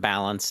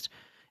unbalanced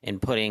in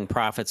putting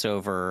profits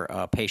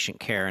over patient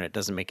care, and it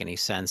doesn't make any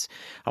sense.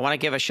 I want to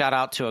give a shout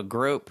out to a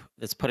group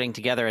that's putting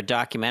together a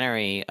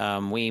documentary.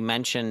 We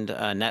mentioned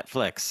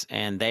Netflix,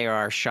 and they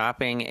are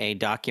shopping a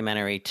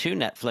documentary to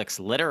Netflix,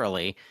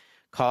 literally,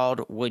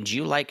 called Would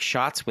You Like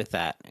Shots with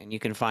That? And you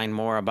can find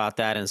more about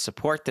that and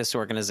support this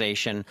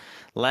organization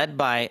led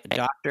by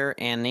Dr.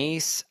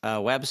 Anise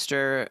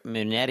Webster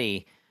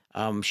Munetti.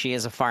 She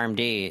is a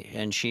PharmD,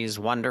 and she's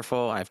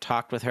wonderful. I've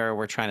talked with her.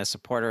 We're trying to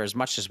support her as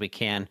much as we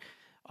can.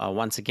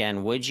 Once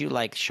again, Would You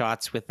Like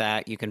Shots with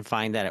That? You can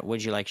find that at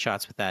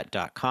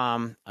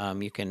wouldyolikeshotswiththat.com.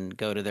 You can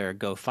go to their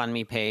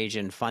GoFundMe page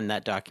and fund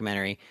that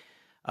documentary.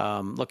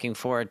 Looking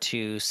forward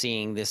to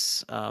seeing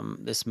this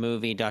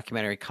movie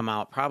documentary come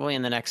out probably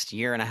in the next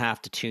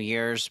 1.5 to 2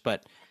 years.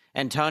 But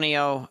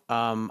Antonio,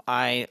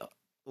 I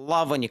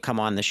love when you come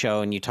on the show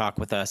and you talk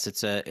with us.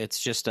 It's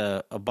just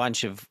a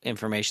bunch of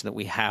information that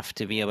we have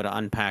to be able to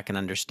unpack and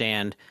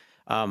understand.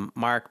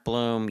 Mark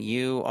Blum,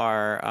 you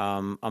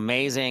are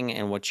amazing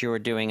in what you are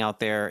doing out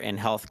there in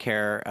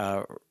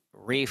healthcare.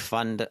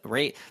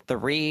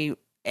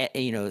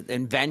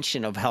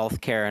 Invention of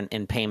healthcare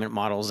and payment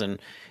models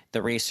and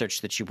the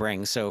research that you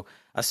bring. So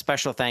a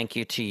special thank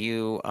you to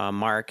you,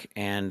 Mark,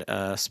 and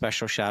a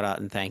special shout out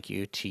and thank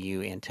you to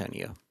you,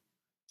 Antonio.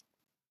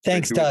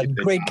 Thanks, Todd.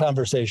 Great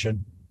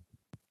conversation.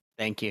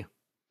 Thank you.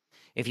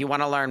 If you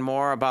want to learn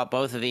more about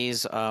both of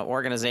these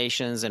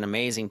organizations and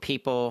amazing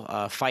people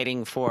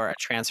fighting for a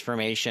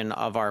transformation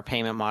of our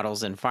payment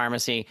models in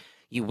pharmacy,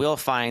 you will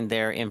find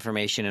their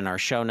information in our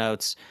show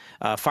notes.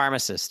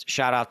 Pharmacists,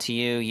 shout out to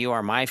you. You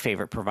are my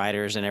favorite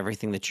providers in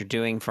everything that you're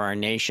doing for our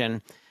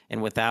nation.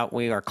 And with that,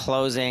 we are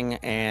closing,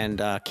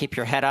 and keep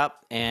your head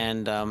up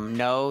and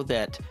know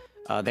that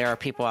there are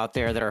people out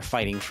there that are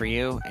fighting for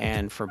you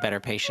and for better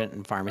patient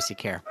and pharmacy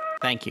care.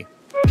 Thank you.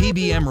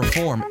 PBM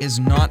reform is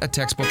not a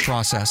textbook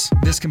process.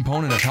 This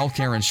component of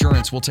healthcare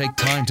insurance will take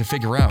time to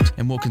figure out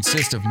and will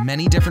consist of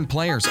many different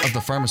players of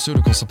the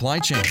pharmaceutical supply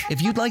chain.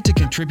 If you'd like to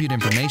contribute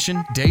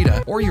information,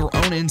 data, or your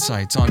own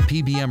insights on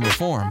PBM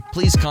reform,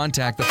 please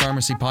contact the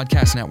Pharmacy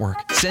Podcast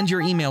Network. Send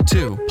your email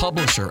to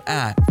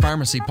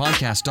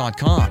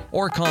publisher@pharmacypodcast.com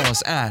or call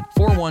us at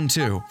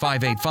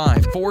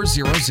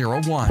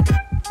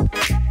 412-585-4001.